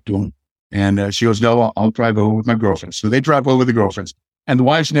 I've talked to him. And she goes, no, I'll drive over with my girlfriend. So they drive over with the girlfriends. And the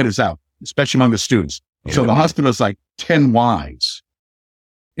wives' net is out, especially among the students. So the hospital is like 10 wives,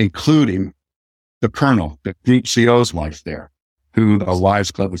 including the colonel, the group CO's wife there, who the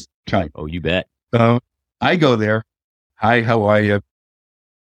wives club was tight. Oh, you bet. So I go there. Hi, how are you?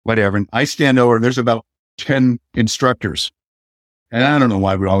 Whatever. And I stand over, and there's about 10 instructors. And I don't know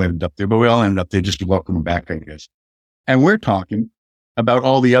why we all ended up there, but we all ended up there just to welcome them back, I guess. And we're talking about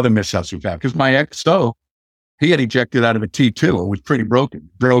all the other mishaps we've had. Because my ex-STO, he had ejected out of a T2. It was pretty broken.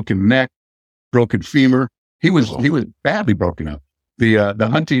 Broken neck, broken femur. He was badly broken up.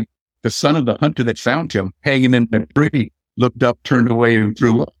 The son of the hunter that found him hanging in the tree looked up, turned away, and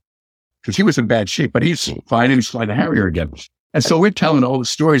threw up. Because he was in bad shape, but he's fine, and he's flying the Harrier again. And so we're telling all the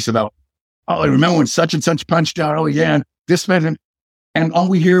stories about, oh, I remember when such and such punched out. Oh, yeah, this man. And all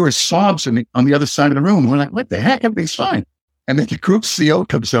we hear is sobs on the other side of the room. We're like, what the heck? Everything's fine. And then the group CO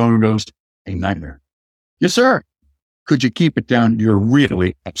comes on and goes, hey, Nightmare. Yes, sir. Could you keep it down? You're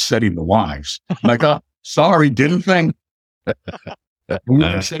really upsetting the wives. I'm like, oh, sorry, didn't think. We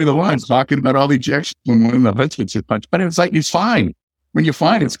were upsetting the wives, talking about all the ejections when one of the husbands had punched. But it's like, it's fine. When you're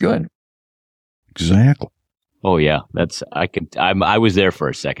fine, it's good. Exactly. Oh yeah, I was there for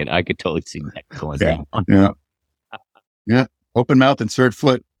a second. I could totally see that going down. Yeah. Open mouth, insert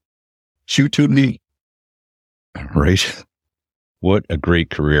foot, shoot to knee. Right. What a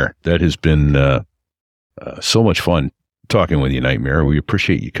great career. That has been so much fun talking with you, Nightmare. We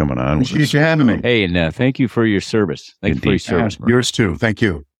appreciate you coming on. Appreciate you having me. Hey, and thank you for your service. Thank you for your service. Yours too. Thank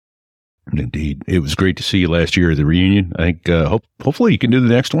you. Indeed. It was great to see you last year at the reunion. I think hopefully you can do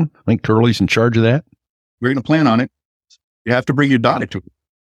the next one. I think Curly's in charge of that. We're going to plan on it. You have to bring your daughter to it.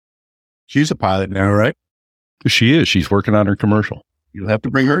 She's a pilot now, right? She is. She's working on her commercial. You'll have to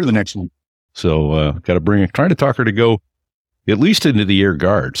bring her to the next one. So got to trying to talk her to go at least into the Air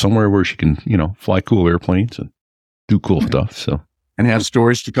Guard, somewhere where she can, fly cool airplanes and do cool stuff. So and have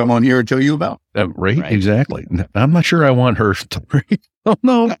stories to come on here and tell you about. Right, exactly. I'm not sure I want her story. Oh,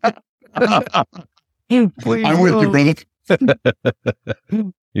 no. Please, I'm with you, brother.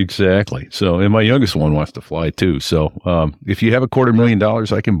 Exactly. So, and my youngest one wants to fly too. So, if you have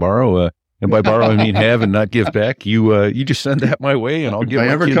 $250,000 I can borrow, and by borrow I mean have and not give back, you just send that my way, and I'll give. If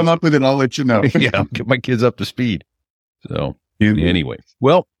I ever come up with it, I'll let you know. Yeah, I'll get my kids up to speed. So, anyway,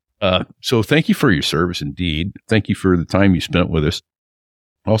 well, so thank you for your service, indeed. Thank you for the time you spent with us.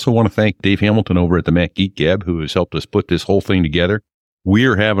 I also want to thank Dave Hamilton over at the Mac Geek Gab, who has helped us put this whole thing together. We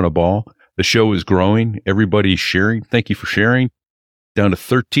are having a ball. The show is growing. Everybody's sharing. Thank you for sharing. Down to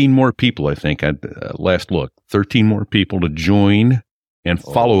 13 more people, I think. Last look, 13 more people to join and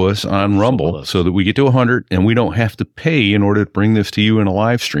follow us on Rumble so that we get to 100 and we don't have to pay in order to bring this to you in a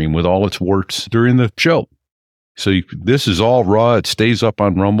live stream with all its warts during the show. So this is all raw. It stays up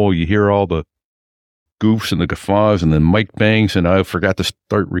on Rumble. You hear all the goofs and the guffaws and the mic bangs, and I forgot to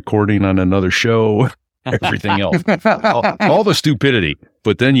start recording on another show. Everything else, all the stupidity.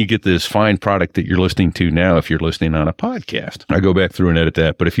 But then you get this fine product that you're listening to now if you're listening on a podcast. I go back through and edit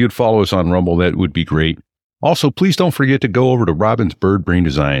that. But if you'd follow us on Rumble, that would be great. Also, please don't forget to go over to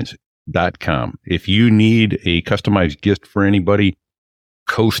robinsbirdbraindesigns.com. If you need a customized gift for anybody,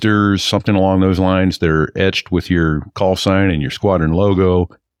 coasters, something along those lines, they're etched with your call sign and your squadron logo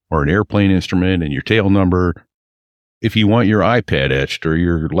or an airplane instrument and your tail number. If you want your iPad etched or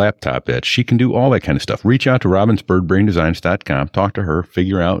your laptop etched, she can do all that kind of stuff. Reach out to robinsbirdbraindesigns.com, talk to her,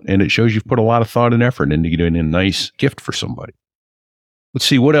 figure out, and it shows you've put a lot of thought and effort into getting a nice gift for somebody. Let's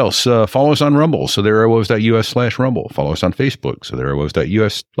see, what else? Follow us on Rumble, so there I was.us/Rumble. Follow us on Facebook, so there I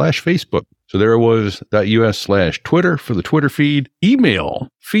was.us/Facebook. So there I was.us/Twitter for the Twitter feed. Email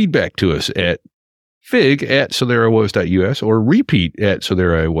feedback to us at fig@sothereiwas.us or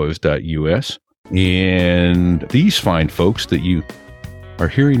RePete@sothereiwas.us. And these fine folks that you are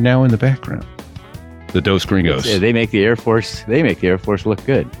hearing now in the background, the Dos Gringos. Yeah, they make the Air Force look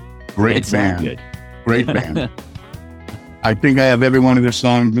good. Great band. Great band. I think I have every one of their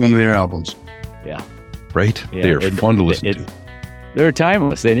songs on their albums. Yeah. right? Yeah, They are fun to listen to. They're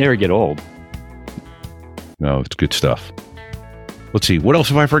timeless. They never get old. No, it's good stuff. Let's see. What else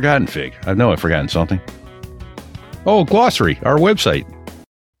have I forgotten, Fig? I know I've forgotten something. Oh, glossary, our website.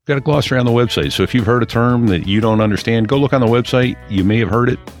 Got a glossary on the website. So if you've heard a term that you don't understand, go look on the website. You may have heard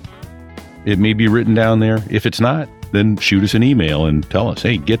it. It may be written down there. If it's not, then shoot us an email and tell us,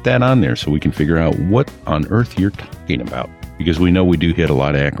 hey, get that on there so we can figure out what on earth you're talking about. Because we know we do hit a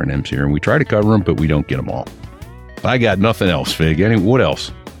lot of acronyms here, and we try to cover them, but we don't get them all. I got nothing else, Fig. What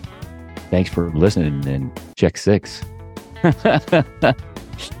else? Thanks for listening, and check 6.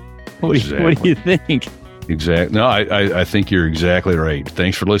 What do you think? Exactly. No, I think you're exactly right.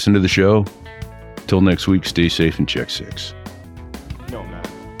 Thanks for listening to the show. Till next week, stay safe and check 6. No, man.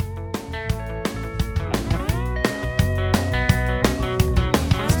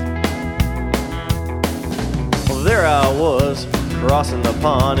 Well, there I was, crossing the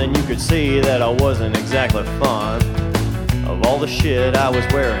pond, and you could see that I wasn't exactly fond of all the shit I was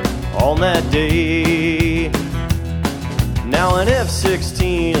wearing on that day. Now an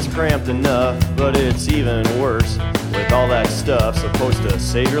F-16 is cramped enough, but it's even worse with all that stuff supposed to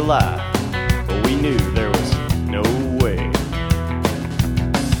save your life. But we knew there was no way.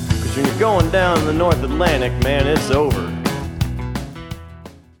 'Cause when you're going down in the North Atlantic, man, it's over.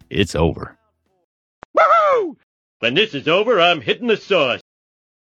 It's over. Woohoo! When this is over, I'm hitting the sauce.